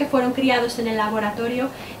 aquellos que fueron criados en el laboratorio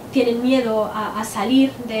tienen miedo a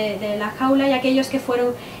salir de la jaula, y aquellos que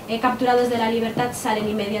fueron capturados de la libertad salen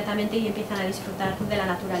inmediatamente y empiezan a disfrutar de la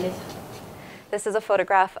naturaleza. This is a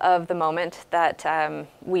photograph of the moment that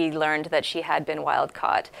we learned that she had been wild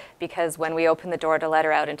caught, because when we opened the door to let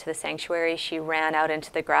her out into the sanctuary, she ran out into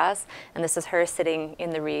the grass, and this is her sitting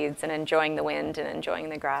in the reeds and enjoying the wind and enjoying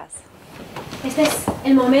the grass. Este es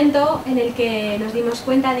el momento en el que nos dimos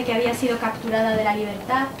cuenta de que había sido capturada de la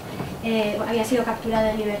libertad,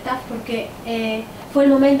 porque fue el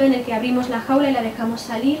momento en el que abrimos la jaula y la dejamos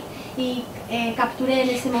salir, y capturé en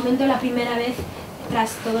ese momento la primera vez,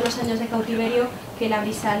 tras todos los años de cautiverio, que la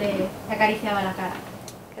brisa le acariciaba la cara.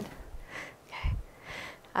 Good.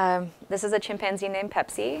 Okay. This is a chimpanzee named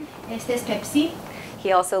Pepsi. Este es Pepsi.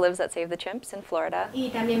 He also lives at Save the Chimps in Florida. Y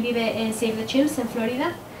también vive en Save the Chimps en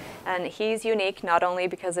Florida. And he's unique not only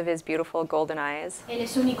because of his beautiful golden eyes, Él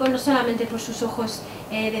es único no solamente por sus ojos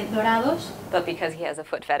dorados, but because he has a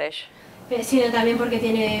foot fetish. Sino también porque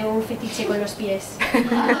tiene un fetiche con los pies.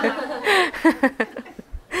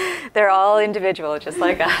 They're all individual, just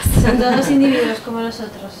like us. Son todos individuos como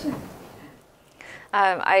nosotros.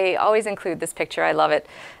 I always include this picture. I love it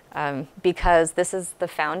because this is the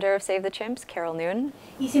founder of Save the Chimps, Carol Noon.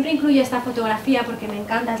 Y siempre incluyo esta fotografía porque me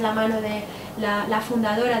encanta, es la mano de la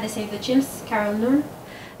fundadora de Save the Chimps, Carol Noon.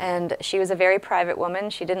 And she was a very private woman.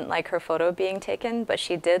 She didn't like her photo being taken, but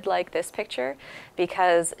she did like this picture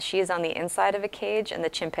because she is on the inside of a cage and the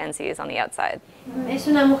chimpanzee is on the outside. Es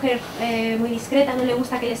una mujer muy discreta, no le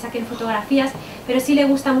gusta que le saquen fotografías, pero sí le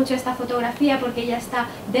gusta mucho esta fotografía porque ella está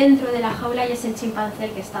dentro de la jaula y es el chimpancé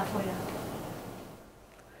el que está afuera.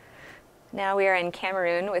 Now we are in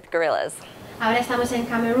Cameroon with gorillas. Ahora estamos en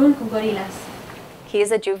Camerún con gorilas.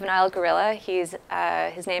 He's a juvenile gorilla. His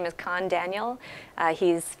name is Khan Daniel.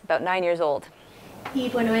 He's about 9 years old. Y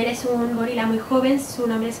bueno, él es un gorila muy joven, su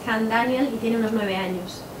nombre es Khan Daniel y tiene unos 9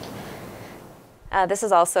 años. This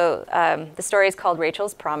is also, the story is called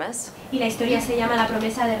Rachel's Promise. Y la historia se llama La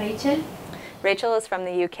promesa de Rachel. Rachel is from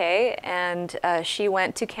the UK and she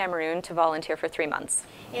went to Cameroon to volunteer for 3 months.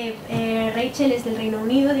 Rachel es del Reino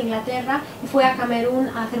Unido, de Inglaterra, y fue a Camerún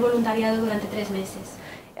a hacer voluntariado durante 3 meses.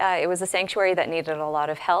 It was a sanctuary that needed a lot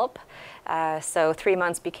of help, so 3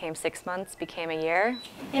 months became 6 months, became a year.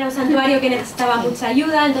 Era un santuario que necesitaba mucha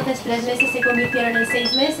ayuda, entonces 3 meses se convirtieron en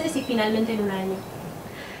 6 meses y finalmente en 1 año.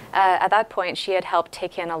 At that point, she had helped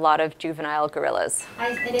take in a lot of juvenile gorillas.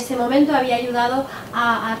 En ese momento había ayudado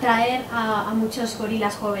a atraer a muchos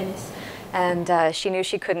gorilas jóvenes. And she knew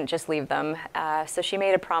she couldn't just leave them, so she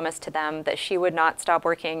made a promise to them that she would not stop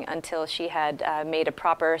working until she had made a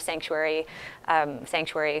proper sanctuary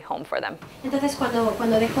home for them. Entonces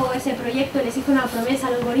cuando dejó ese proyecto les hizo una promesa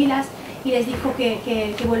a los gorilas y les dijo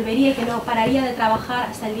que volvería y que no pararía de trabajar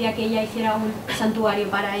hasta el día que ella hiciera un santuario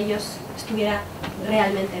para ellos, estuviera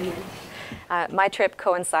realmente bien. My trip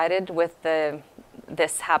coincided with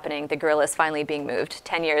this happening, the gorillas finally being moved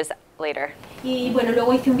 10 years later. Y bueno,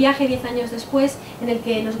 luego hice un viaje 10 años después en el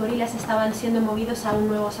que los gorilas estaban siendo movidos a un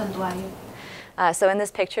nuevo santuario. So in this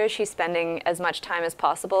picture, she's spending as much time as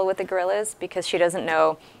possible with the gorillas because she doesn't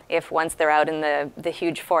know if once they're out in the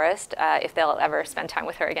huge forest, if they'll ever spend time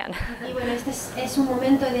with her again. Y bueno, este es un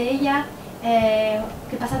momento de ella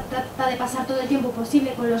que trata de pasar todo el tiempo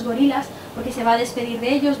posible con los gorilas porque se va a despedir de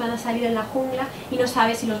ellos, van a salir en la jungla y no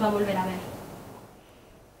sabe si los va a volver a ver.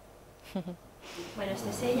 Bueno, esta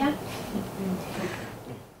es ella.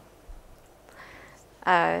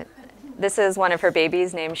 This is one of her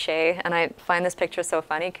babies named Shay, and I find this picture so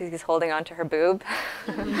funny because he's holding onto her boob.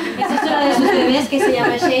 Esta es una de sus bebés que se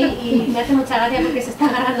llama Shay y me hace mucha gracia porque se está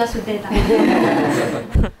agarrando a su teta.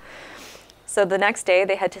 So the next day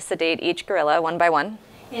they had to sedate each gorilla one by one.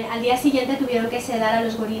 Al día siguiente tuvieron que sedar a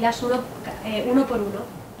los gorilas uno por uno.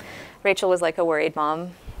 Rachel was like a worried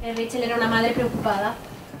mom. Rachel era una madre preocupada.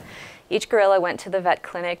 Each gorilla went to the vet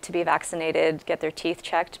clinic to be vaccinated, get their teeth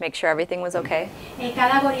checked, make sure everything was okay.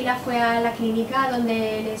 Cada gorila fue a la clínica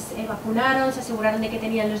donde les vacunaron, se aseguraron de que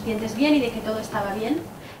tenían los dientes bien y de que todo estaba bien.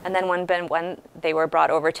 And then one by one, they were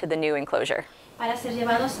brought over to the new enclosure. Para ser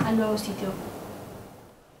llevados al nuevo sitio.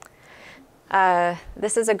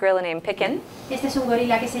 This is a gorilla named Picken. Este es un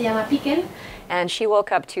gorila que se llama Picken. And she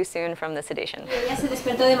woke up too soon from the sedation. Y ella se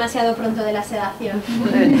despertó demasiado pronto de la sedación.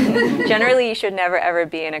 Generally, you should never ever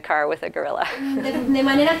be in a car with a gorilla. De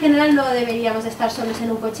manera general no deberíamos estar solos en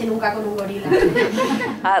un coche nunca con un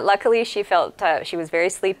gorila. Luckily, she felt she was very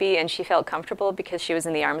sleepy and she felt comfortable because she was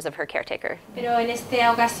in the arms of her caretaker. Pero en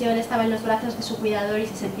esta ocasión estaba en los brazos de su cuidador y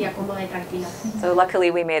se sentía cómoda y tranquila. So luckily,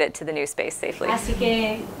 we made it to the new space safely. Así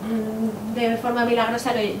que de forma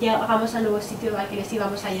milagrosa llegamos al nuevo sitio al que les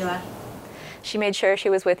íbamos a llevar. She made sure she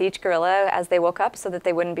was with each gorilla as they woke up so that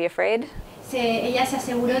they wouldn't be afraid. Ella se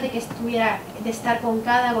aseguró de estar con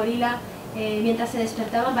cada gorila mientras se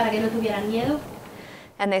despertaban para que no tuvieran miedo.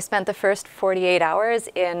 And they spent the first 48 hours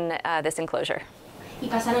in this enclosure. Y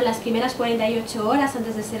pasaron las primeras 48 horas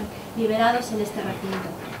antes de ser liberados en este recinto.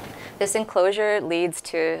 This enclosure leads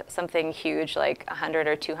to something huge like 100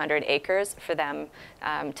 or 200 acres for them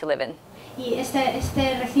to live in. Y este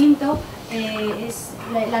recinto es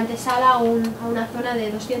la antesala a una zona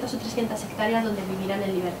de 200 o 300 hectáreas donde vivirán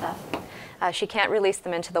en libertad. She can't release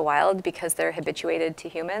them into the wild because they're habituated to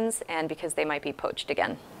humans and because they might be poached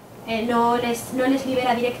again. No les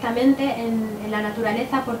libera directamente en la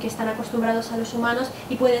naturaleza porque están acostumbrados a los humanos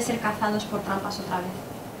y pueden ser cazados por trampas otra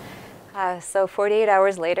vez. So 48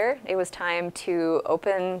 hours later, it was time to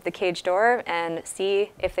open the cage door and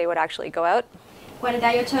see if they would actually go out.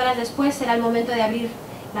 48 horas después era el momento de abrir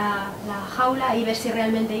la jaula y ver si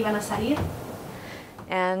realmente iban a salir.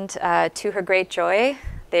 And to her great joy,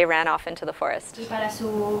 they ran off into the forest. Y para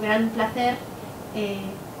su gran placer,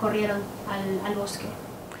 corrieron al bosque.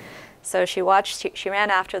 So she ran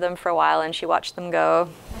after them for a while and she watched them go.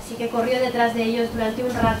 Así que corrió detrás de ellos durante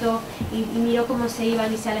un rato y miró cómo se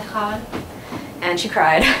iban y se alejaban. And she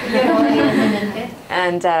cried. Lloró evidentemente.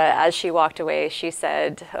 And as she walked away, she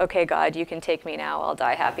said, "Okay, God, you can take me now. I'll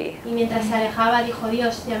die happy." Y mientras se alejaba dijo,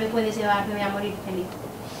 Dios, ya me puedes llevar, me voy a morir feliz.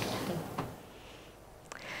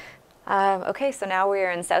 Okay, so now we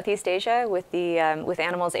are in Southeast Asia with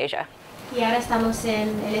Animals Asia. Y ahora estamos en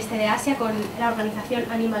el este de Asia con la organización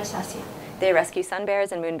Animals Asia. They rescue sun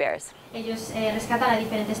bears and moon bears. Ellos rescatan a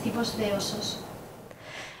diferentes tipos de osos.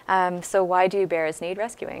 So why do bears need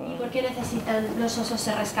rescuing? ¿Por qué necesitan los osos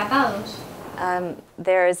ser rescatados?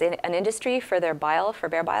 There's an industry for their bile, for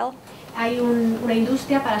bear bile. Hay una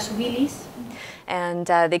industria para su bilis. And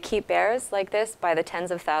they keep bears like this by the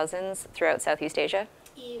tens of thousands throughout Southeast Asia.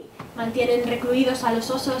 Y mantienen recluidos a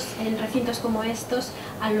los osos en recintos como estos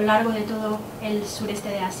a lo largo de todo el sureste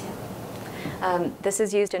de Asia. This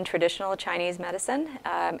is used in traditional Chinese medicine,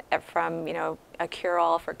 from a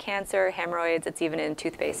cure-all for cancer, hemorrhoids. It's even in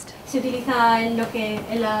toothpaste. Se utiliza en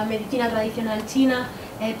la medicina tradicional china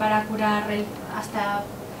para curar hasta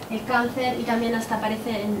el cáncer y también hasta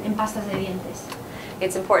aparece en pastas de dientes.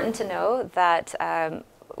 It's important to know that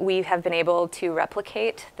we have been able to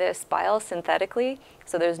replicate this bile synthetically,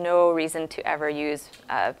 so there's no reason to ever use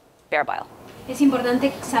bear bile. Es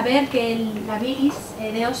importante saber que la bilis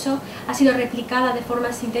de oso ha sido replicada de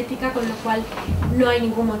forma sintética, con lo cual no hay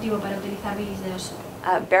ningún motivo para utilizar bilis de oso.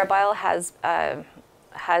 Bear bile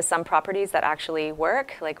has some properties that actually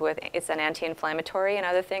work, it's an anti-inflammatory and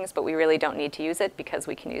other things, but we really don't need to use it because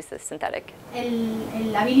we can use this synthetic.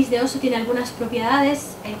 La bilis de oso tiene algunas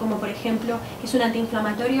propiedades, como por ejemplo que es un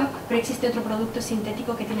antiinflamatorio, pero existe otro producto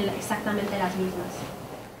sintético que tiene exactamente las mismas.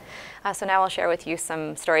 So now I'll share with you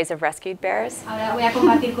some stories of rescued bears. Ahora voy a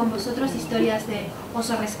compartir con vosotros historias de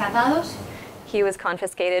osos rescatados. He was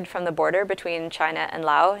confiscated from the border between China and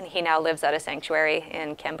Laos, and he now lives at a sanctuary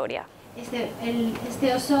in Cambodia.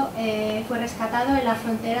 Este oso fue rescatado en la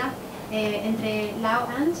frontera entre Laos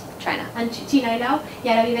y China y Laos, y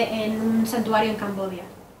ahora vive en un santuario en Cambodia.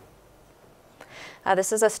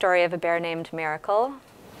 This is a story of a bear named Miracle.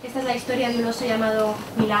 Esta es la historia de un oso llamado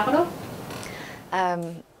Milagro.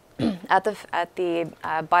 At the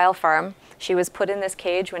bile farm, she was put in this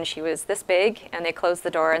cage when she was this big, and they closed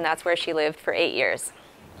the door, and that's where she lived for 8 years.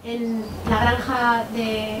 En la granja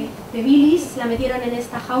de bilis la metieron en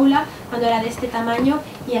esta jaula cuando era de este tamaño,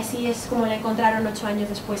 y así es como la encontraron 8 años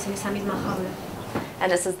después en esa misma jaula.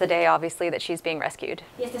 And this is the day, obviously, that she's being rescued.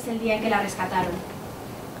 Y este es el día en que la rescataron.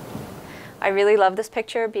 I really love this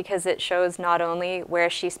picture because it shows not only where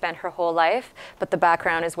she spent her whole life, but the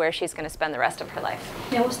background is where she's going to spend the rest of her life.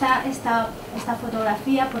 Me gusta esta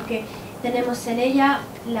fotografía porque tenemos en ella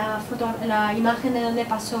la imagen de donde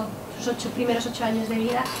pasó sus primeros 8 años de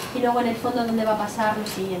vida y luego en el fondo donde va a pasar los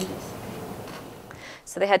siguientes.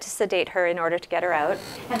 So they had to sedate her in order to get her out.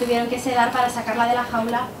 La tuvieron que sedar para sacarla de la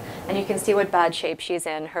jaula. And you can see what bad shape she's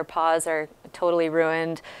in. Her paws are totally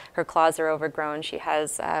ruined. Her claws are overgrown. She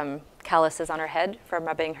has calluses on her head from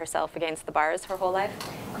rubbing herself against the bars her whole life.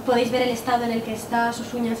 Podéis ver el estado en el que está,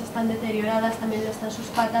 sus uñas están deterioradas, también lo están sus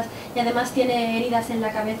patas, y además tiene heridas en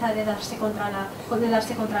la cabeza de darse contra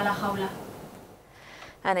la jaula.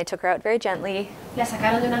 And they took her out very gently. La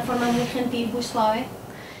sacaron de una forma muy gentil, muy suave.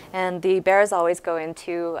 And the bears always go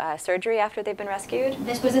into surgery after they've been rescued.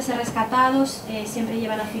 Después de ser rescatados, siempre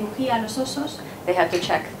llevan a cirugía a los osos. They have to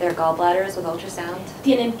check their gallbladders with ultrasound.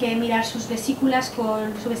 Tienen que mirar su vesícula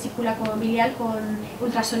biliar con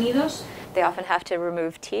ultrasonidos. They often have to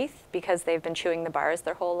remove teeth because they've been chewing the bars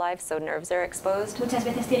their whole life, so nerves are exposed. Muchas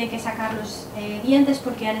veces tienen que sacar los dientes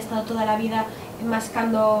porque han estado toda la vida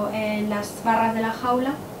mascando en las barras de la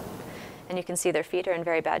jaula. And you can see their feet are in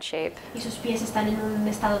very bad shape. Y sus pies están en un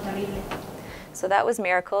estado terrible. So that was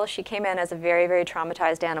Miracle. She came in as a very, very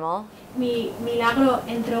traumatized animal. Milagro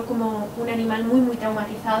entró como un animal muy, muy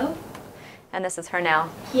traumatizado. And this is her now.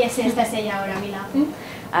 Y esta es ella ahora, Milagro.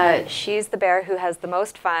 She's the bear who has the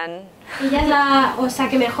most fun. Ella es la osa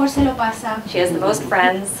que mejor se lo pasa. She has the most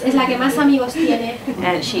friends. Es la que más amigos tiene.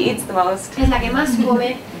 And she eats the most. Es la que más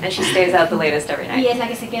come. And she stays out the latest every night. Y es la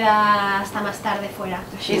que se queda hasta más tarde fuera.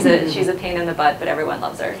 She's a pain in the butt, but everyone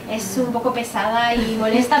loves her. Es un poco pesada y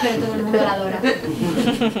molesta, pero todo el mundo la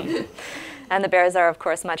adora. And the bears are, of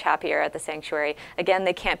course, much happier at the sanctuary. Again,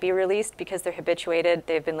 they can't be released because they're habituated.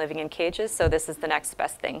 They've been living in cages, so this is the next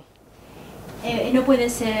best thing. No pueden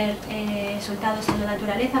ser soltados en la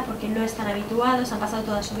naturaleza porque no están habituados, han pasado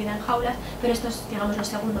toda su vida en jaulas, pero esto es, digamos, lo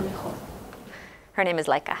segundo mejor. Her name is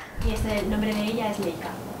Laika. Y el nombre de ella es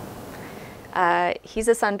Leica. He's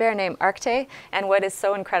a sun bear named Arcte, and what is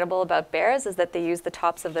so incredible about bears is that they use the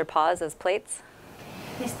tops of their paws as plates.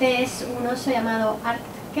 Este es un oso llamado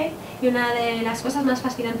Arcte, y una de las cosas más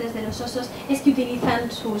fascinantes de los osos es que utilizan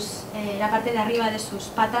la parte de arriba de sus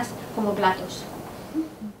patas como platos.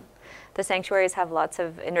 The sanctuaries have lots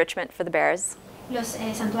of enrichment for the bears. Los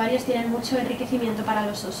santuarios tienen mucho enriquecimiento para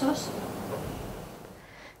los osos.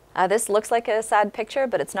 This looks like a sad picture,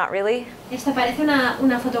 but it's not really. Esto parece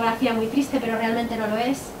una fotografía muy triste, pero realmente no lo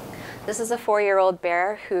es. This is a 4-year-old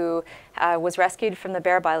bear who was rescued from the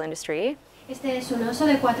bear bile industry. Este es un oso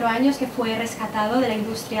de 4 años que fue rescatado de la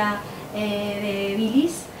industria de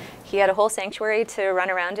bilis. He had a whole sanctuary to run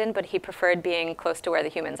around in, but he preferred being close to where the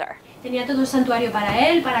humans are. Tenía todo un santuario para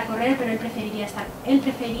él, para correr, pero él prefería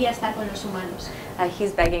estar con los humanos.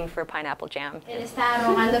 He's begging for pineapple jam. Él está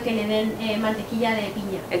rogando que le den mantequilla de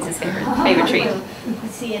piña. It's his favorite treat.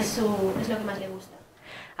 Sí, es lo que más le gusta.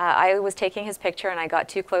 I was taking his picture and I got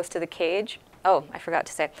too close to the cage. Oh, I forgot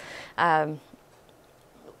to say.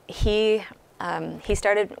 He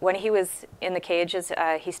started, when he was in the cages,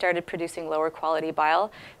 he started producing lower quality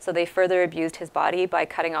bile, so they further abused his body by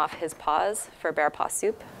cutting off his paws for bear paw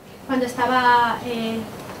soup. Cuando estaba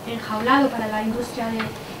enjaulado para la industria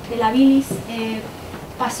de la bilis,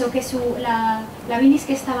 pasó que la bilis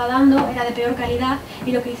que estaba dando era de peor calidad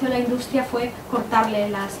y lo que hizo la industria fue cortarle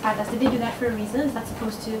las patas. Did they do that for a reason? Is that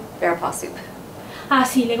supposed to? Bear paw soup. Ah,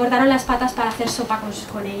 sí, le cortaron las patas para hacer sopa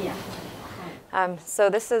con ella. So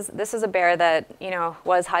this is a bear that,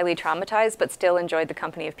 was highly traumatized but still enjoyed the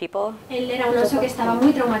company of people. Él era un oso que estaba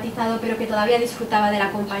muy traumatizado pero que todavía disfrutaba de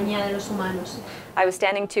la compañía de los humanos. I was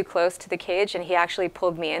standing too close to the cage and he actually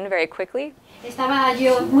pulled me in very quickly. Estaba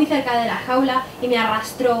yo muy cerca de la jaula y me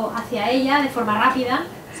arrastró hacia ella de forma rápida.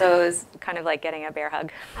 So it was kind of like getting a bear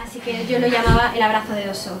hug. Así que yo lo llamaba el abrazo de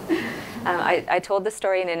oso. I told this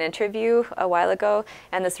story in an interview a while ago,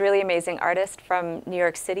 and this really amazing artist from New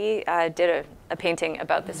York City did a painting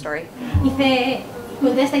about this story.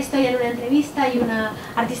 Conté esta historia en una entrevista y una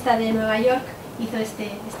artista de Nueva York hizo este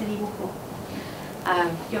dibujo.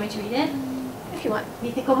 You want me to read it? If you want.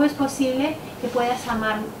 Dice, ¿cómo es posible que puedes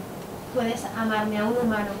amarme a un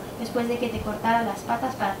humano después de que te cortaran las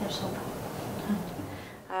patas para hacer sopa?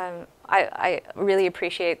 I really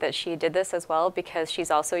appreciate that she did this as well because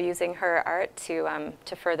she's also using her art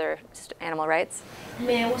to further animal rights.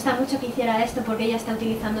 Me gusta mucho que hiciera esto porque ella está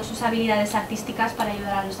utilizando sus habilidades artísticas para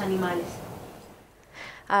ayudar a los animales.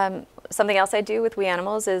 Something else I do with We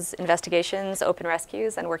Animals is investigations, open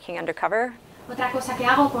rescues, and working undercover. Otra cosa que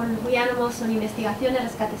hago con We Animals son investigaciones,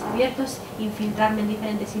 rescates abiertos, infiltrarme en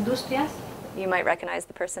diferentes industrias. You might recognize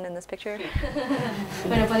the person in this picture.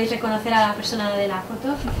 Bueno, podéis reconocer a la persona de la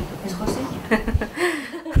foto, es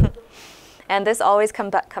José. And this always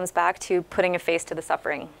comes back to putting a face to the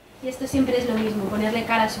suffering. Y esto siempre es lo mismo, ponerle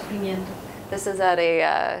cara al sufrimiento. This is at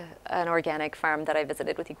an organic farm that I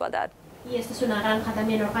visited with Igualdad. Y esto es una granja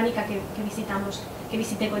también orgánica que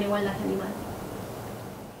visité con Igualdad Animal.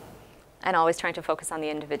 And always trying to focus on the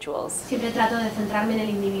individuals. Siempre trato de centrarme en el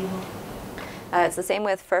individuo. It's the same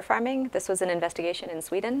with fur farming. This was an investigation in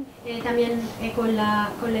Sweden. También con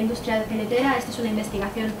la industria peletera, esta es una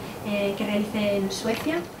investigación que realicé en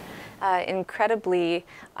Suecia. Incredibly,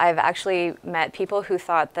 I've actually met people who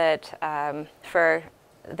thought that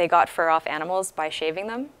they got fur off animals by shaving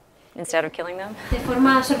them instead of killing them. De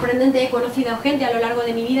forma sorprendente he conocido gente a lo largo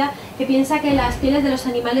de mi vida que piensa que las pieles de los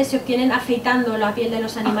animales se obtienen afeitando la piel de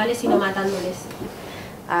los animales y no matándoles.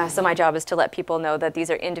 So my job is to let people know that these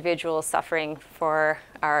are individuals suffering for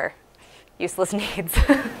our, useless needs.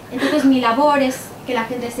 Entonces mi labor es que la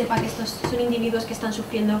gente sepa que estos son individuos que están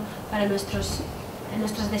sufriendo para nuestros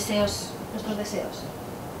deseos.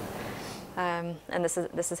 And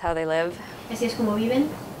this is how they live. Así es como viven.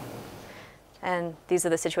 And these are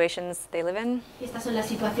the situations they live in. Y estas son las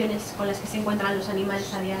situaciones con las que se encuentran los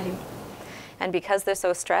animales a diario. And because they're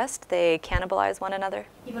so stressed, they cannibalize one another.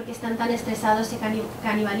 Y porque están tan estresados se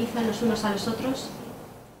canibalizan los unos a los otros.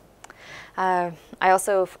 I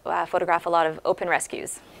also photograph a lot of open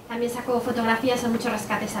rescues. También saco fotografías a muchos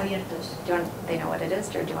rescates abiertos. They know what it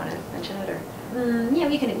is, or do you want to mention it, or? Yeah,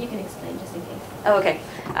 you can explain just in case. Oh, okay.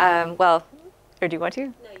 Well, or do you want to?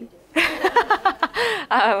 No, you do.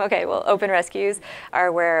 Okay, well, open rescues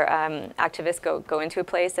are where activists go into a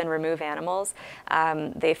place and remove animals.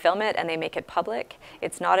 They film it and they make it public.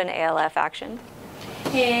 It's not an ALF action.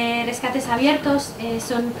 Rescates abiertos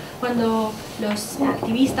son cuando los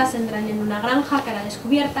activistas entran en una granja cara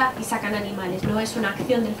descubierta y sacan animales. No es una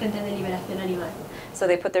acción del Frente de Liberación Animal. So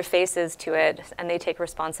they put their faces to it and they take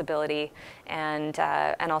responsibility and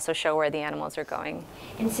also show where the animals are going.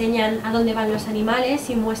 Enseñan a dónde van los animales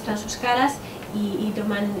y muestran sus caras y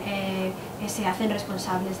se hacen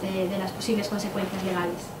responsables de las posibles consecuencias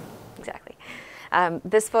legales. Exactly.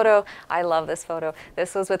 This photo, I love this photo.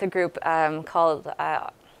 This was with a group called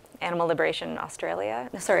Animal Liberation Australia.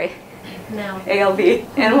 Sorry. No. ALV,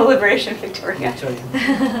 Animal Liberation Victoria.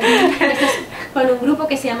 Con un grupo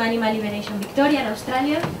que se llama Animal Liberation Victoria en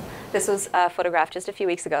Australia. This was photographed just a few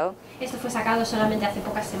weeks ago. Esto fue sacado solamente hace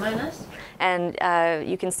pocas semanas. And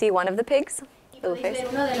you can see one of the pigs. Y podéis ver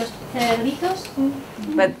uno de los cerditos.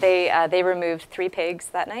 But they removed 3 pigs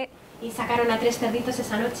that night. Y sacaron a 3 cerditos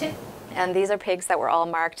esa noche. And these are pigs that were all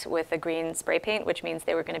marked with a green spray paint, which means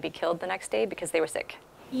they were going to be killed the next day because they were sick.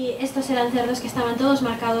 Y estos eran cerdos que estaban todos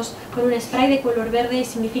marcados con un spray de color verde y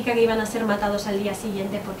significa que iban a ser matados al día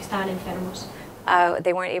siguiente porque estaban enfermos.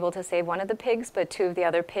 They weren't able to save one of the pigs, but 2 of the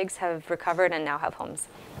other pigs have recovered and now have homes.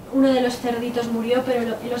 Uno de los cerditos murió,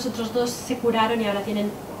 pero los otros 2 se curaron y ahora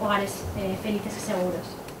tienen hogares felices y seguros.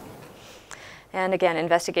 And again,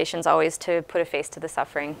 investigations always to put a face to the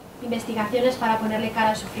suffering. Investigaciones para ponerle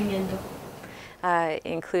cara al sufrimiento.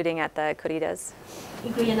 Including at the corridas.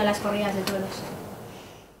 Incluyendo las corridas de toros.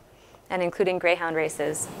 And including greyhound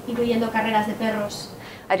races. Incluyendo carreras de perros.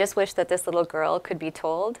 I just wish that this little girl could be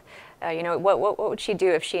told, you know, what would she do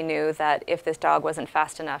if she knew that if this dog wasn't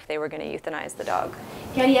fast enough, they were going to euthanize the dog?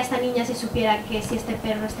 ¿Qué haría esta niña si supiera que si este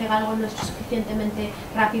perro, este galgo no es suficientemente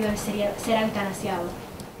rápido, será eutanasiado?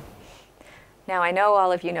 Now, I know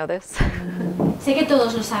all of you know this. Sé que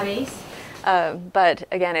todos lo sabéis. But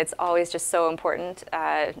again, it's always just so important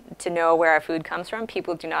to know where our food comes from.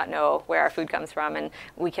 People do not know where our food comes from, and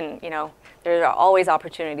we can, you know, there are always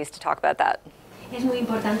opportunities to talk about that. Es muy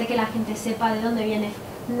importante que la gente sepa de dónde viene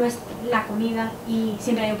la comida y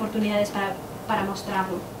siempre hay oportunidades para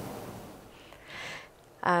mostrarlo.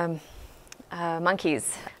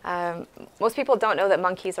 Monkeys. Most people don't know that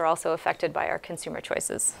monkeys are also affected by our consumer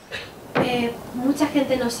choices. Mucha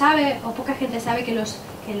gente no sabe, o poca gente sabe que los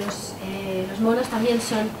monos también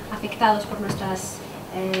son afectados por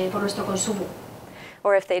nuestro consumo.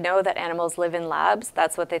 Or if they know that animals live in labs,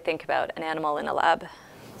 that's what they think about, an animal in a lab.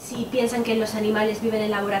 Si piensan que los animales viven en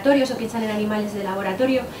laboratorios o piensan en animales de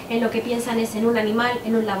laboratorio, en lo que piensan es en un animal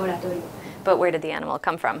en un laboratorio. But where did the animal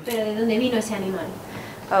come from? Pero ¿de dónde vino ese animal?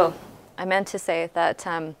 Oh, I meant to say that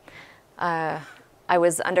I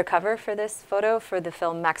was undercover for this photo for the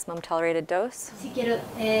film Maximum Tolerated Dose. Sí, quiero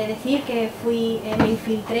decir que me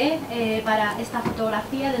infiltré para esta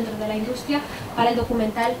fotografía dentro de la industria para el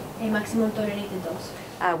documental Maximum Tolerated Dose.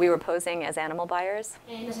 We were posing as animal buyers.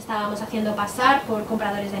 Nos estábamos haciendo pasar por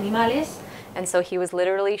compradores de animales. And so he was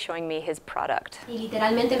literally showing me his product. Y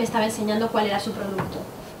literalmente me estaba enseñando cuál era su producto.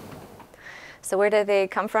 So where do they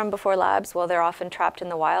come from before labs? Well, they're often trapped in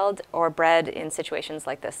the wild or bred in situations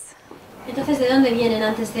like this. Entonces, ¿de dónde vienen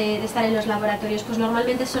antes de estar en los laboratorios? Pues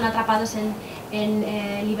normalmente son atrapados en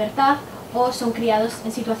libertad o son criados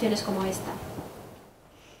en situaciones como esta.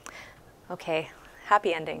 Okay,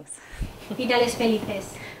 happy endings. Finales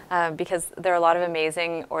felices. Because there are a lot of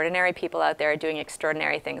amazing, ordinary people out there doing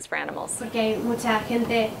extraordinary things for animals. Porque hay mucha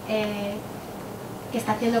gente que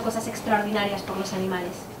está haciendo cosas extraordinarias por los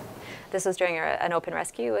animales. This was during an open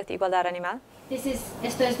rescue with Igualdad Animal.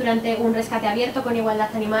 Esto es durante un rescate abierto con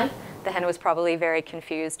Igualdad Animal. The hen was probably very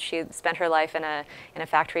confused. She had spent her life in a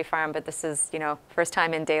factory farm, but this is, you know, first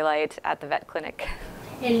time in daylight at the vet clinic.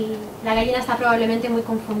 La gallina está probablemente muy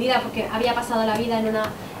confundida porque había pasado la vida en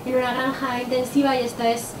una granja intensiva y esto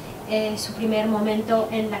es su primer momento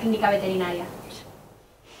en la clínica veterinaria.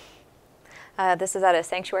 This is at a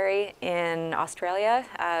sanctuary in Australia.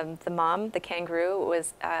 The mom, the kangaroo,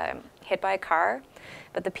 was hit by a car,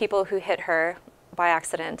 but the people who hit her by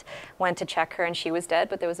accident went to check her and she was dead,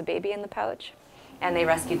 but there was a baby in the pouch, and they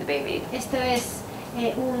rescued the baby. Esto es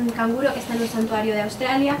un canguro que está en un santuario de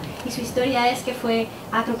Australia y su historia es que fue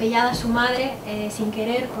atropellada su madre sin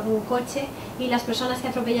querer por un coche y las personas que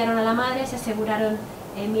atropellaron a la madre se aseguraron,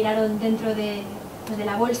 miraron dentro de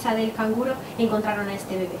la bolsa del canguro y encontraron a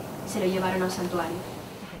este bebé. Se lo llevaron al santuario.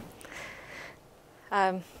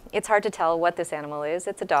 It's hard to tell what this animal is.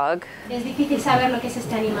 It's a dog. Es difícil saber lo que es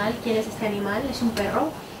este animal, quién es este animal, es un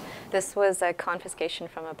perro. This was a confiscation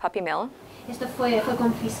from a puppy mill. Esto fue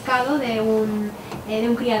confiscado de un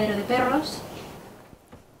criadero de perros.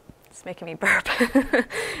 It's making me burp.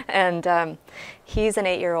 And he's an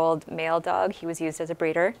 8-year-old male dog. He was used as a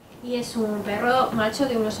breeder. Y es un perro macho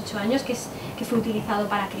de unos 8 años que fue utilizado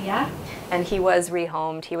para criar. And he was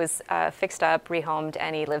rehomed. He was fixed up, rehomed,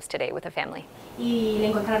 and he lives today with a family. Y le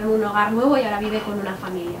encontraron un hogar nuevo y ahora vive con una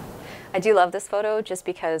familia. I do love this photo just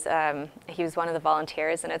because he was one of the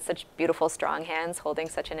volunteers and it's such beautiful, strong hands holding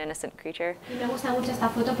such an innocent creature. Y me gusta mucho esta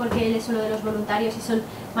foto porque él es uno de los voluntarios y son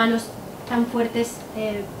manos tan fuertes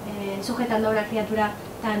sujetando a una criatura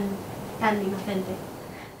tan inocente.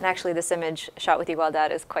 And actually this image shot with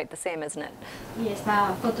igualdad is quite the same, isn't it? Y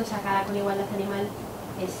esta foto sacada con igualdad animal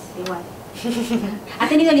es igual. Ha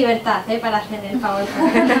tenido libertad para hacer el favor.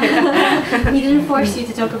 He didn't force you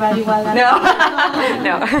to talk about igualdad.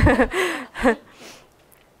 No.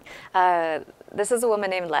 This is a woman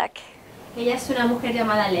named Lek. Ella es una mujer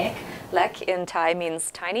llamada Lek. Lek in Thai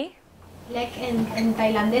means tiny. Lek en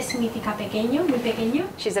tailandés significa pequeño, muy pequeño.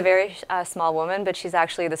 She's a very small woman, but she's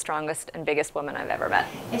actually the strongest and biggest woman I've ever met.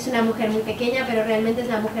 Es una mujer muy pequeña, pero realmente es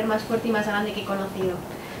la mujer más fuerte y más grande que he conocido.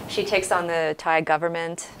 She takes on the Thai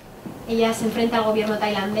government. Ella se enfrenta al gobierno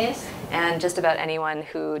tailandés. And just about anyone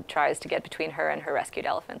who tries to get between her and her rescued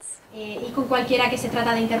elephants. Y con cualquiera que se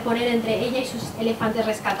trata de interponer entre ella y sus elefantes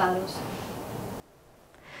rescatados.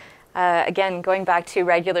 Again, going back to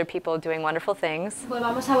regular people doing wonderful things. Pues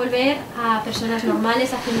vamos a volver a personas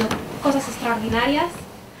normales haciendo cosas extraordinarias.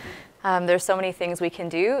 There's so many things we can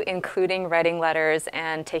do, including writing letters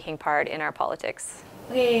and taking part in our politics.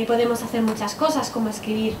 Podemos hacer muchas cosas como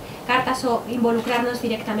escribir cartas o involucrarnos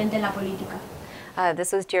directamente en la política.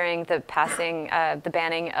 This was during the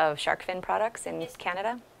banning of shark fin products in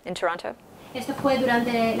Canada, in Toronto. Esto fue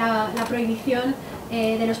durante la prohibición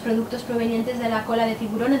de los productos provenientes de la cola de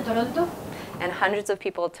tiburón en Toronto. And hundreds of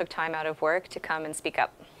people took time out of work to come and speak up.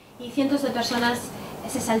 Y cientos de personas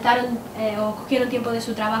se saltaron o cogieron tiempo de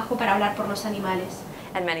su trabajo para hablar por los animales.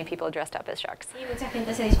 And many people dressed up as sharks. Y mucha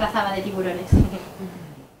gente se disfrazaba de tiburones.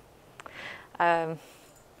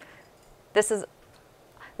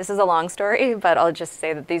 This is a long story, but I'll just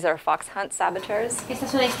say that these are fox hunt saboteurs. Esta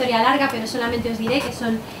es una historia larga, pero solamente os diré que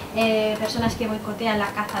son personas que boicotean la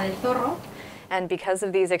caza del zorro. And because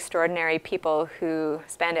of these extraordinary people who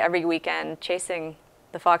spend every weekend chasing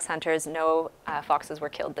the fox hunters, no foxes were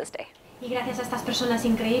killed this day. Y gracias a estas personas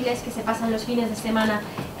increíbles que se pasan los fines de semana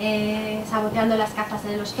saboteando las cazas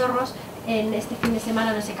de los zorros, en este fin de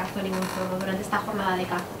semana no se cazó ningún zorro durante esta jornada de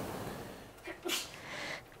caza.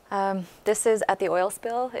 This is at the oil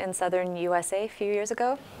spill in southern USA a few years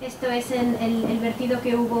ago. Esto es en el vertido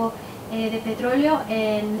que hubo de petróleo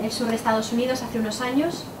en el sur de Estados Unidos hace unos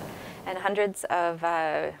años. And hundreds of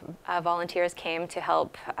volunteers came to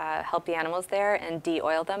help the animals there and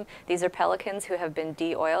de-oil them. These are pelicans who have been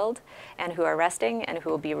de-oiled and who are resting and who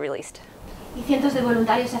will be released. Y cientos de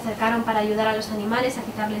voluntarios se acercaron para ayudar a los animales a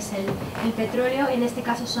quitarles el petróleo. En este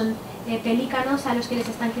caso son pelícanos a los que les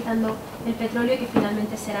están quitando el petróleo y que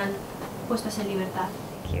finalmente serán puestos en libertad.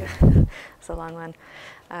 Thank you. It's a long one.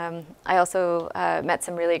 I also met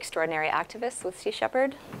some really extraordinary activists with Sea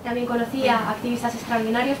Shepherd. También conocí a activistas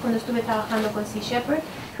extraordinarios cuando estuve trabajando con Sea Shepherd.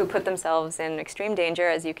 Who put themselves in extreme danger,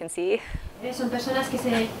 as you can see. Son personas que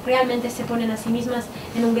realmente se ponen a sí mismas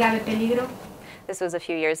en un grave peligro. This was a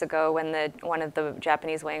few years ago when one of the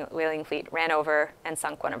Japanese whaling fleet ran over and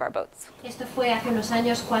sunk one of our boats. Esto fue hace unos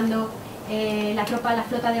años cuando la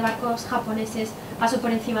flota de barcos japoneses pasó por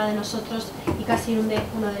encima de nosotros y casi inundó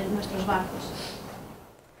uno de nuestros barcos.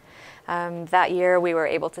 That year we were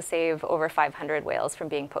able to save over 500 whales from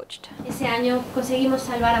being poached. Ese año conseguimos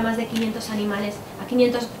salvar a más de 500 animales, a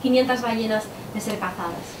 500 ballenas de ser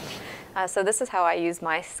cazadas. So this is how I use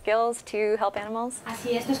my skills to help animals.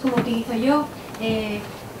 Así, esto es como utilizo yo,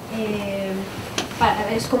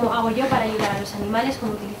 es como hago yo para ayudar a los animales,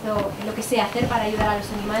 como utilizo lo que sé hacer para ayudar a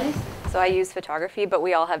los animales. So I use photography, but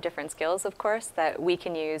we all have different skills, of course, that we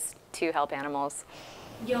can use to help animals.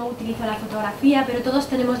 Yo utilizo la fotografía, pero todos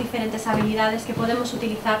tenemos diferentes habilidades que podemos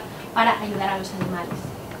utilizar para ayudar a los animales.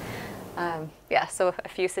 Yeah, so a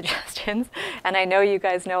few suggestions, and I know you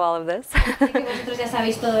guys know all of this. Sé que vosotros ya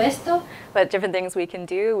sabéis todo esto. But different things we can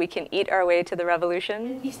do. We can eat our way to the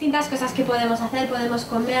revolution. Distintas cosas que podemos hacer. Podemos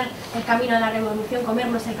comer el camino a la revolución,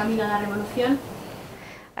 comernos el camino a la revolución.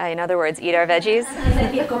 In other words, eat our veggies. Es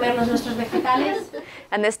decir, comernos nuestros vegetales.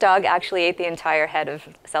 And this dog actually ate the entire head of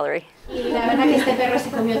celery. Y la verdad que este perro se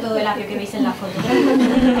comió todo el apio que veis en la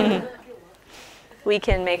foto. We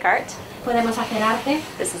can make art. Podemos hacer arte.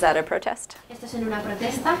 This is at a protest. Esto es en una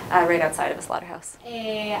protesta. Right outside of a slaughterhouse.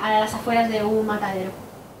 A las afueras de un matadero.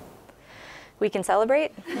 We can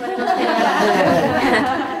celebrate. Podemos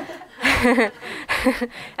celebrar.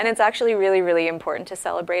 And it's actually really, really important to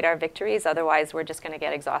celebrate our victories, otherwise we're just going to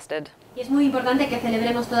get exhausted. Y es muy importante que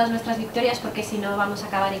celebremos todas nuestras victorias porque si no vamos a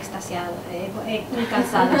acabar extasiados, muy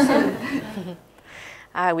cansados.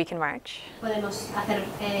 We can march. Podemos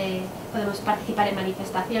participar en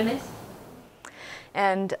manifestaciones.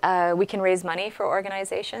 And we can raise money for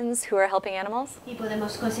organizations who are helping animals. Y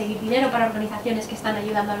podemos conseguir dinero para organizaciones que están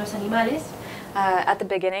ayudando a los animales. At the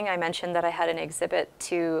beginning, I mentioned that I had an exhibit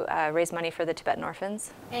to raise money for the Tibetan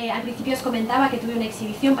orphans. Al principio os comentaba que tuve una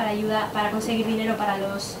exhibición para conseguir dinero para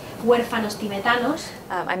los huérfanos tibetanos.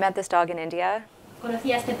 I met this dog in India.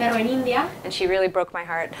 Conocí a este perro en India. And she really broke my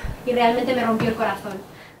heart. Y realmente me rompió el corazón.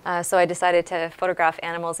 So I decided to photograph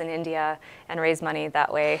animals in India and raise money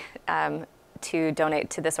that way to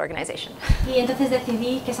donate to this organization. Y entonces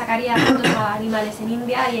decidí que sacaría fotos a animales en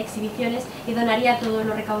India y exhibiciones y donaría todo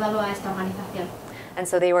lo recaudado a esta organización. And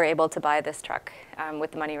so they were able to buy this truck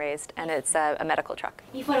with the money raised, and it's a medical truck.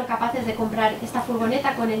 Y fueron capaces de comprar esta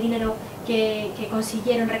furgoneta con el dinero que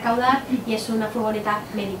consiguieron recaudar y es una furgoneta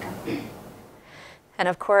médica. And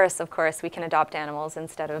of course, we can adopt animals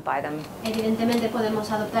instead of buy them. Evidentemente podemos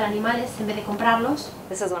adoptar animales en vez de comprarlos.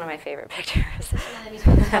 This is one of my favorite pictures. Una de mis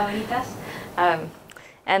fotos favoritas.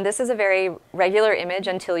 And this is a very regular image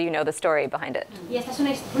until you know the story behind it. Y esta es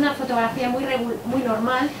una fotografía muy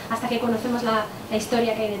normal hasta que conocemos la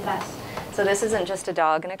historia que hay detrás. So this isn't just a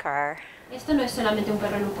dog in a car. Esto no es solamente un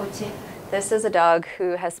perro en un coche. This is a dog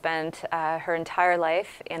who has spent her entire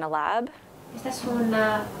life in a lab. Esta es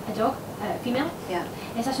una dog, female. Yeah.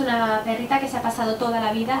 Esta es una perrita que se ha pasado toda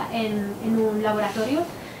la vida en un laboratorio.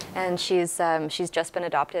 And she's just been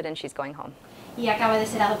adopted and she's going home. Y acaba de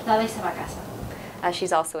ser adoptada y se va a casa.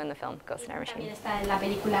 She's also in the film Ghost in Our Machine. También está en la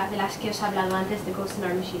película de las que os he hablado antes, de Ghost in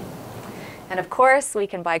Our Machine. And of course, we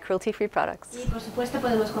can buy cruelty-free products. Y por supuesto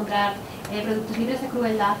podemos comprar productos libres de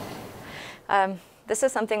crueldad. This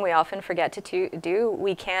is something we often forget to do.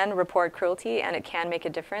 We can report cruelty and it can make a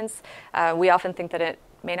difference. We often think that it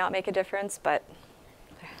may not make a difference, but...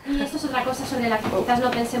 Y esto es otra cosa sobre la que quizás no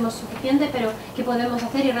pensemos suficiente, pero que podemos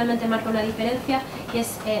hacer y realmente marca una diferencia, y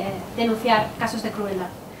es denunciar casos de crueldad.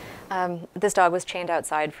 This dog was chained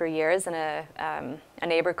outside for years and a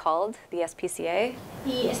neighbor called the SPCA.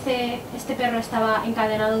 Y este perro estaba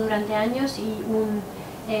encadenado durante años y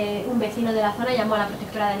un vecino de la zona llamó a la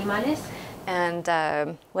protectora de animales. And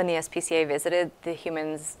when the SPCA visited, the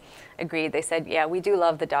humans agreed. They said, yeah, we do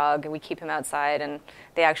love the dog, and we keep him outside, and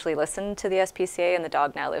they actually listened to the SPCA, and the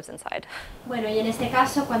dog now lives inside. Bueno, y en este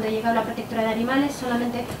caso, cuando llegó la protectora de animales,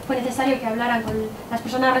 solamente fue necesario que hablaran con las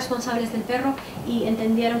personas responsables del perro y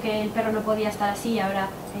entendieron que el perro no podía estar así y ahora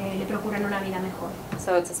le procuran una vida mejor.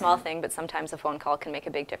 So it's a small thing, but sometimes a phone call can make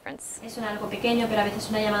a big difference. Es algo pequeño, pero a veces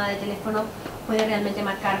una llamada de teléfono puede realmente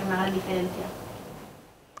marcar una gran diferencia.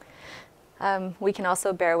 We can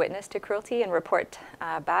also bear witness to cruelty and report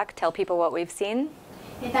back, tell people what we've seen.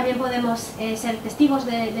 También podemos ser testigos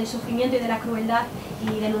del sufrimiento y de la crueldad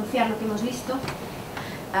y denunciar lo que hemos visto.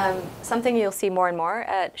 Something you'll see more and more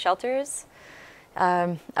at shelters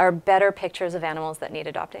are better pictures of animals that need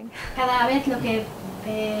adopting. Cada vez lo que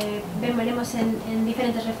veremos en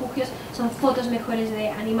diferentes refugios son fotos mejores de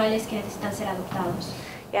animales que necesitan ser adoptados.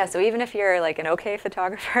 Yeah, so even if you're like an okay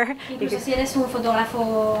photographer, incluso si eres un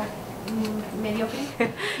fotógrafo mediocre,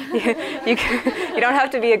 you don't have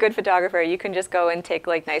to be a good photographer. You can just go and take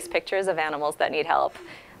like nice pictures of animals that need help.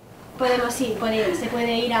 Se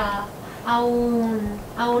puede ir a un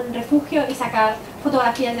refugio y sacar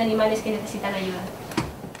fotografías de animales que necesitan ayuda.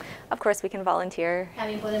 Of course, we can volunteer.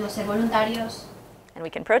 También podemos ser voluntarios. And we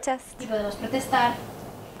can protest. Y podemos protestar.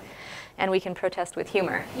 And we can protest with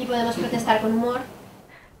humor. Y podemos protestar con humor.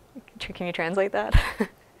 Can you translate that?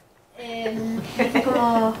 Dice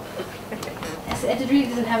como... It really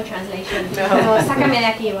doesn't have a translation. No. Como, sácame de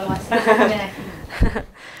aquí o algo así. Sácame de aquí.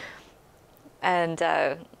 And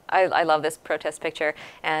I love this protest picture,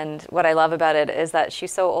 and what I love about it is that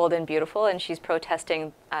she's so old and beautiful, and she's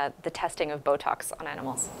protesting the testing of Botox on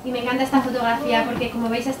animals. Y me encanta esta fotografía porque, como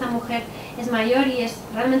veis, esta mujer es mayor y es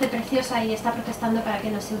realmente preciosa y está protestando para que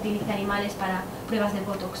no se utilice animales para pruebas de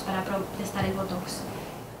Botox, para testar el Botox.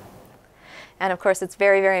 And of course, it's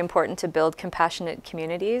very, very important to build compassionate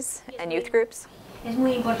communities and youth groups. Es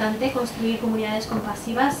muy importante construir comunidades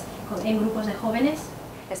compasivas en grupos de jóvenes.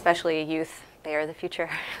 Especially youth, they are the future.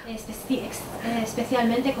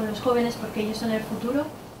 Especialmente con los jóvenes porque ellos son el futuro.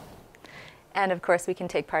 And of course, we can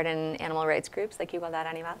take part in animal rights groups like Igualdad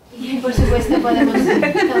Animal. Y por supuesto podemos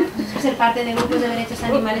ser parte de grupos de derechos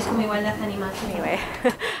animales como Igualdad Animal. Anyway,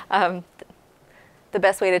 the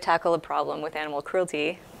best way to tackle a problem with animal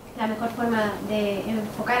cruelty La mejor forma de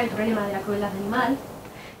enfocar el problema de la crueldad animal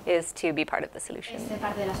is to be part of the solution. es ser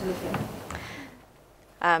parte de la solución.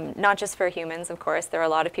 Not just for humans, of course. There are a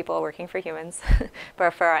lot of people working for humans,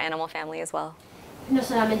 but for our animal family as well. No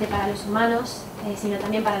solamente para los humanos, sino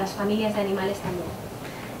también para las familias de animales también.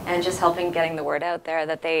 And just helping getting the word out there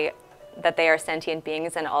that they are sentient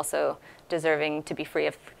beings and also deserving to be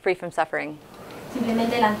free from suffering.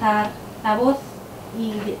 Simplemente lanzar la voz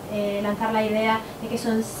y lanzar la idea de que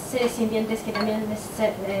son seres sintientes que también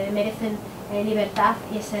merecen libertad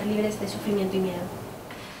y ser libres de sufrimiento y miedo.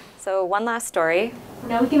 So one last story.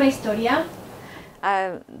 Una última historia.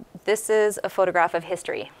 This is a photograph of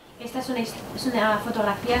history. Esta es una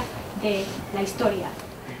fotografía de la historia.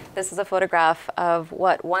 This is a photograph of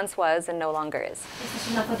what once was and no longer is. Esta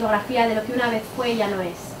es una fotografía de lo que una vez fue y ya no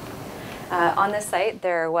es. On this site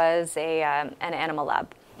there was an animal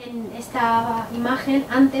lab. En esta imagen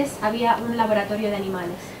antes había un laboratorio de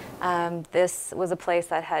animales. This was a place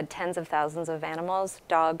that had tens of thousands of animals,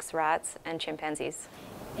 dogs, rats, and chimpanzees.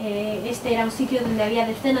 Este era un sitio donde había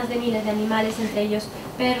decenas de miles de animales, entre ellos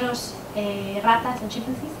perros, ratas,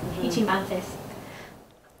 y chimpancés.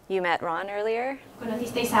 You met Ron earlier?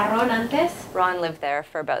 ¿Conocisteis a Ron antes? Ron lived there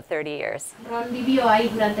for about 30 years. Ron vivió ahí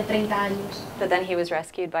durante 30 años. But then he was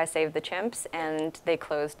rescued by Save the Chimps and they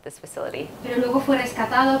closed this facility. Pero luego fue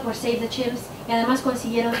rescatado por Save the Chimps y además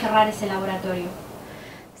consiguieron cerrar ese laboratorio.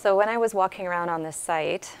 So when I was walking around on this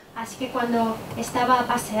site, así que cuando estaba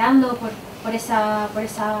paseando por esa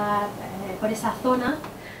zona,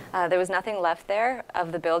 there was nothing left there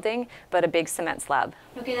of the building but a big cement slab.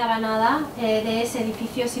 No quedaba nada de ese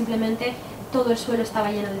edificio, simplemente todo el suelo estaba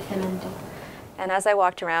lleno de cemento. And as I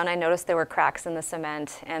walked around, I noticed there were cracks in the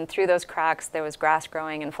cement, and through those cracks there was grass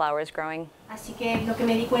growing and flowers growing. Así que lo que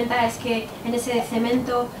me di cuenta es que en ese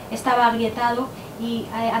cemento estaba agrietado y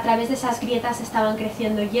a través de esas grietas estaban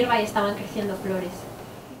creciendo hierba y estaban creciendo flores.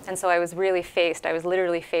 And so I was literally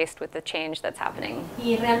faced with the change that's happening.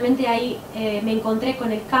 Y realmente ahí me encontré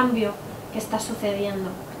con el cambio que está sucediendo.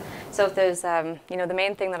 So if there's, the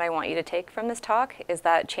main thing that I want you to take from this talk is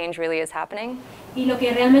that change really is happening. Y lo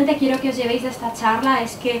que realmente quiero que os llevéis de esta charla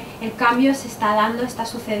es que el cambio se está dando, está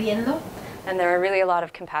sucediendo. And there are really a lot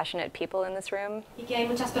of compassionate people in this room. Y que hay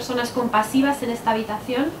muchas personas compasivas en esta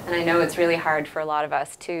habitación. And I know it's really hard for a lot of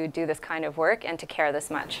us to do this kind of work and to care this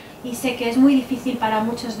much. Y sé que es muy difícil para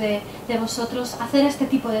muchos de vosotros hacer este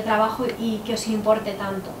tipo de trabajo y que os importe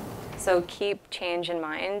tanto. So keep change in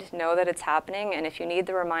mind, know that it's happening, and if you need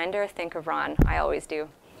the reminder, think of Ron. I always do.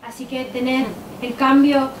 Así que tener el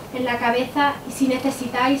cambio en la cabeza y si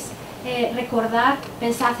necesitáis recordar,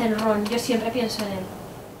 pensad en Ron. Yo siempre pienso en él.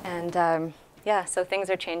 And so things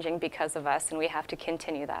are changing because of us, and we have to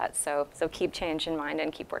continue that. So keep change in mind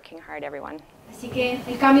and keep working hard, everyone. Así que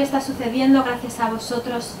el cambio está sucediendo gracias a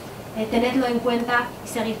vosotros. Tenedlo en cuenta y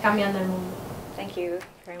seguir cambiando el mundo. Thank you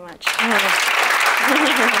very much. Thank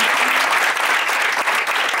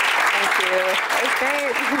you. That was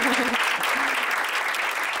great.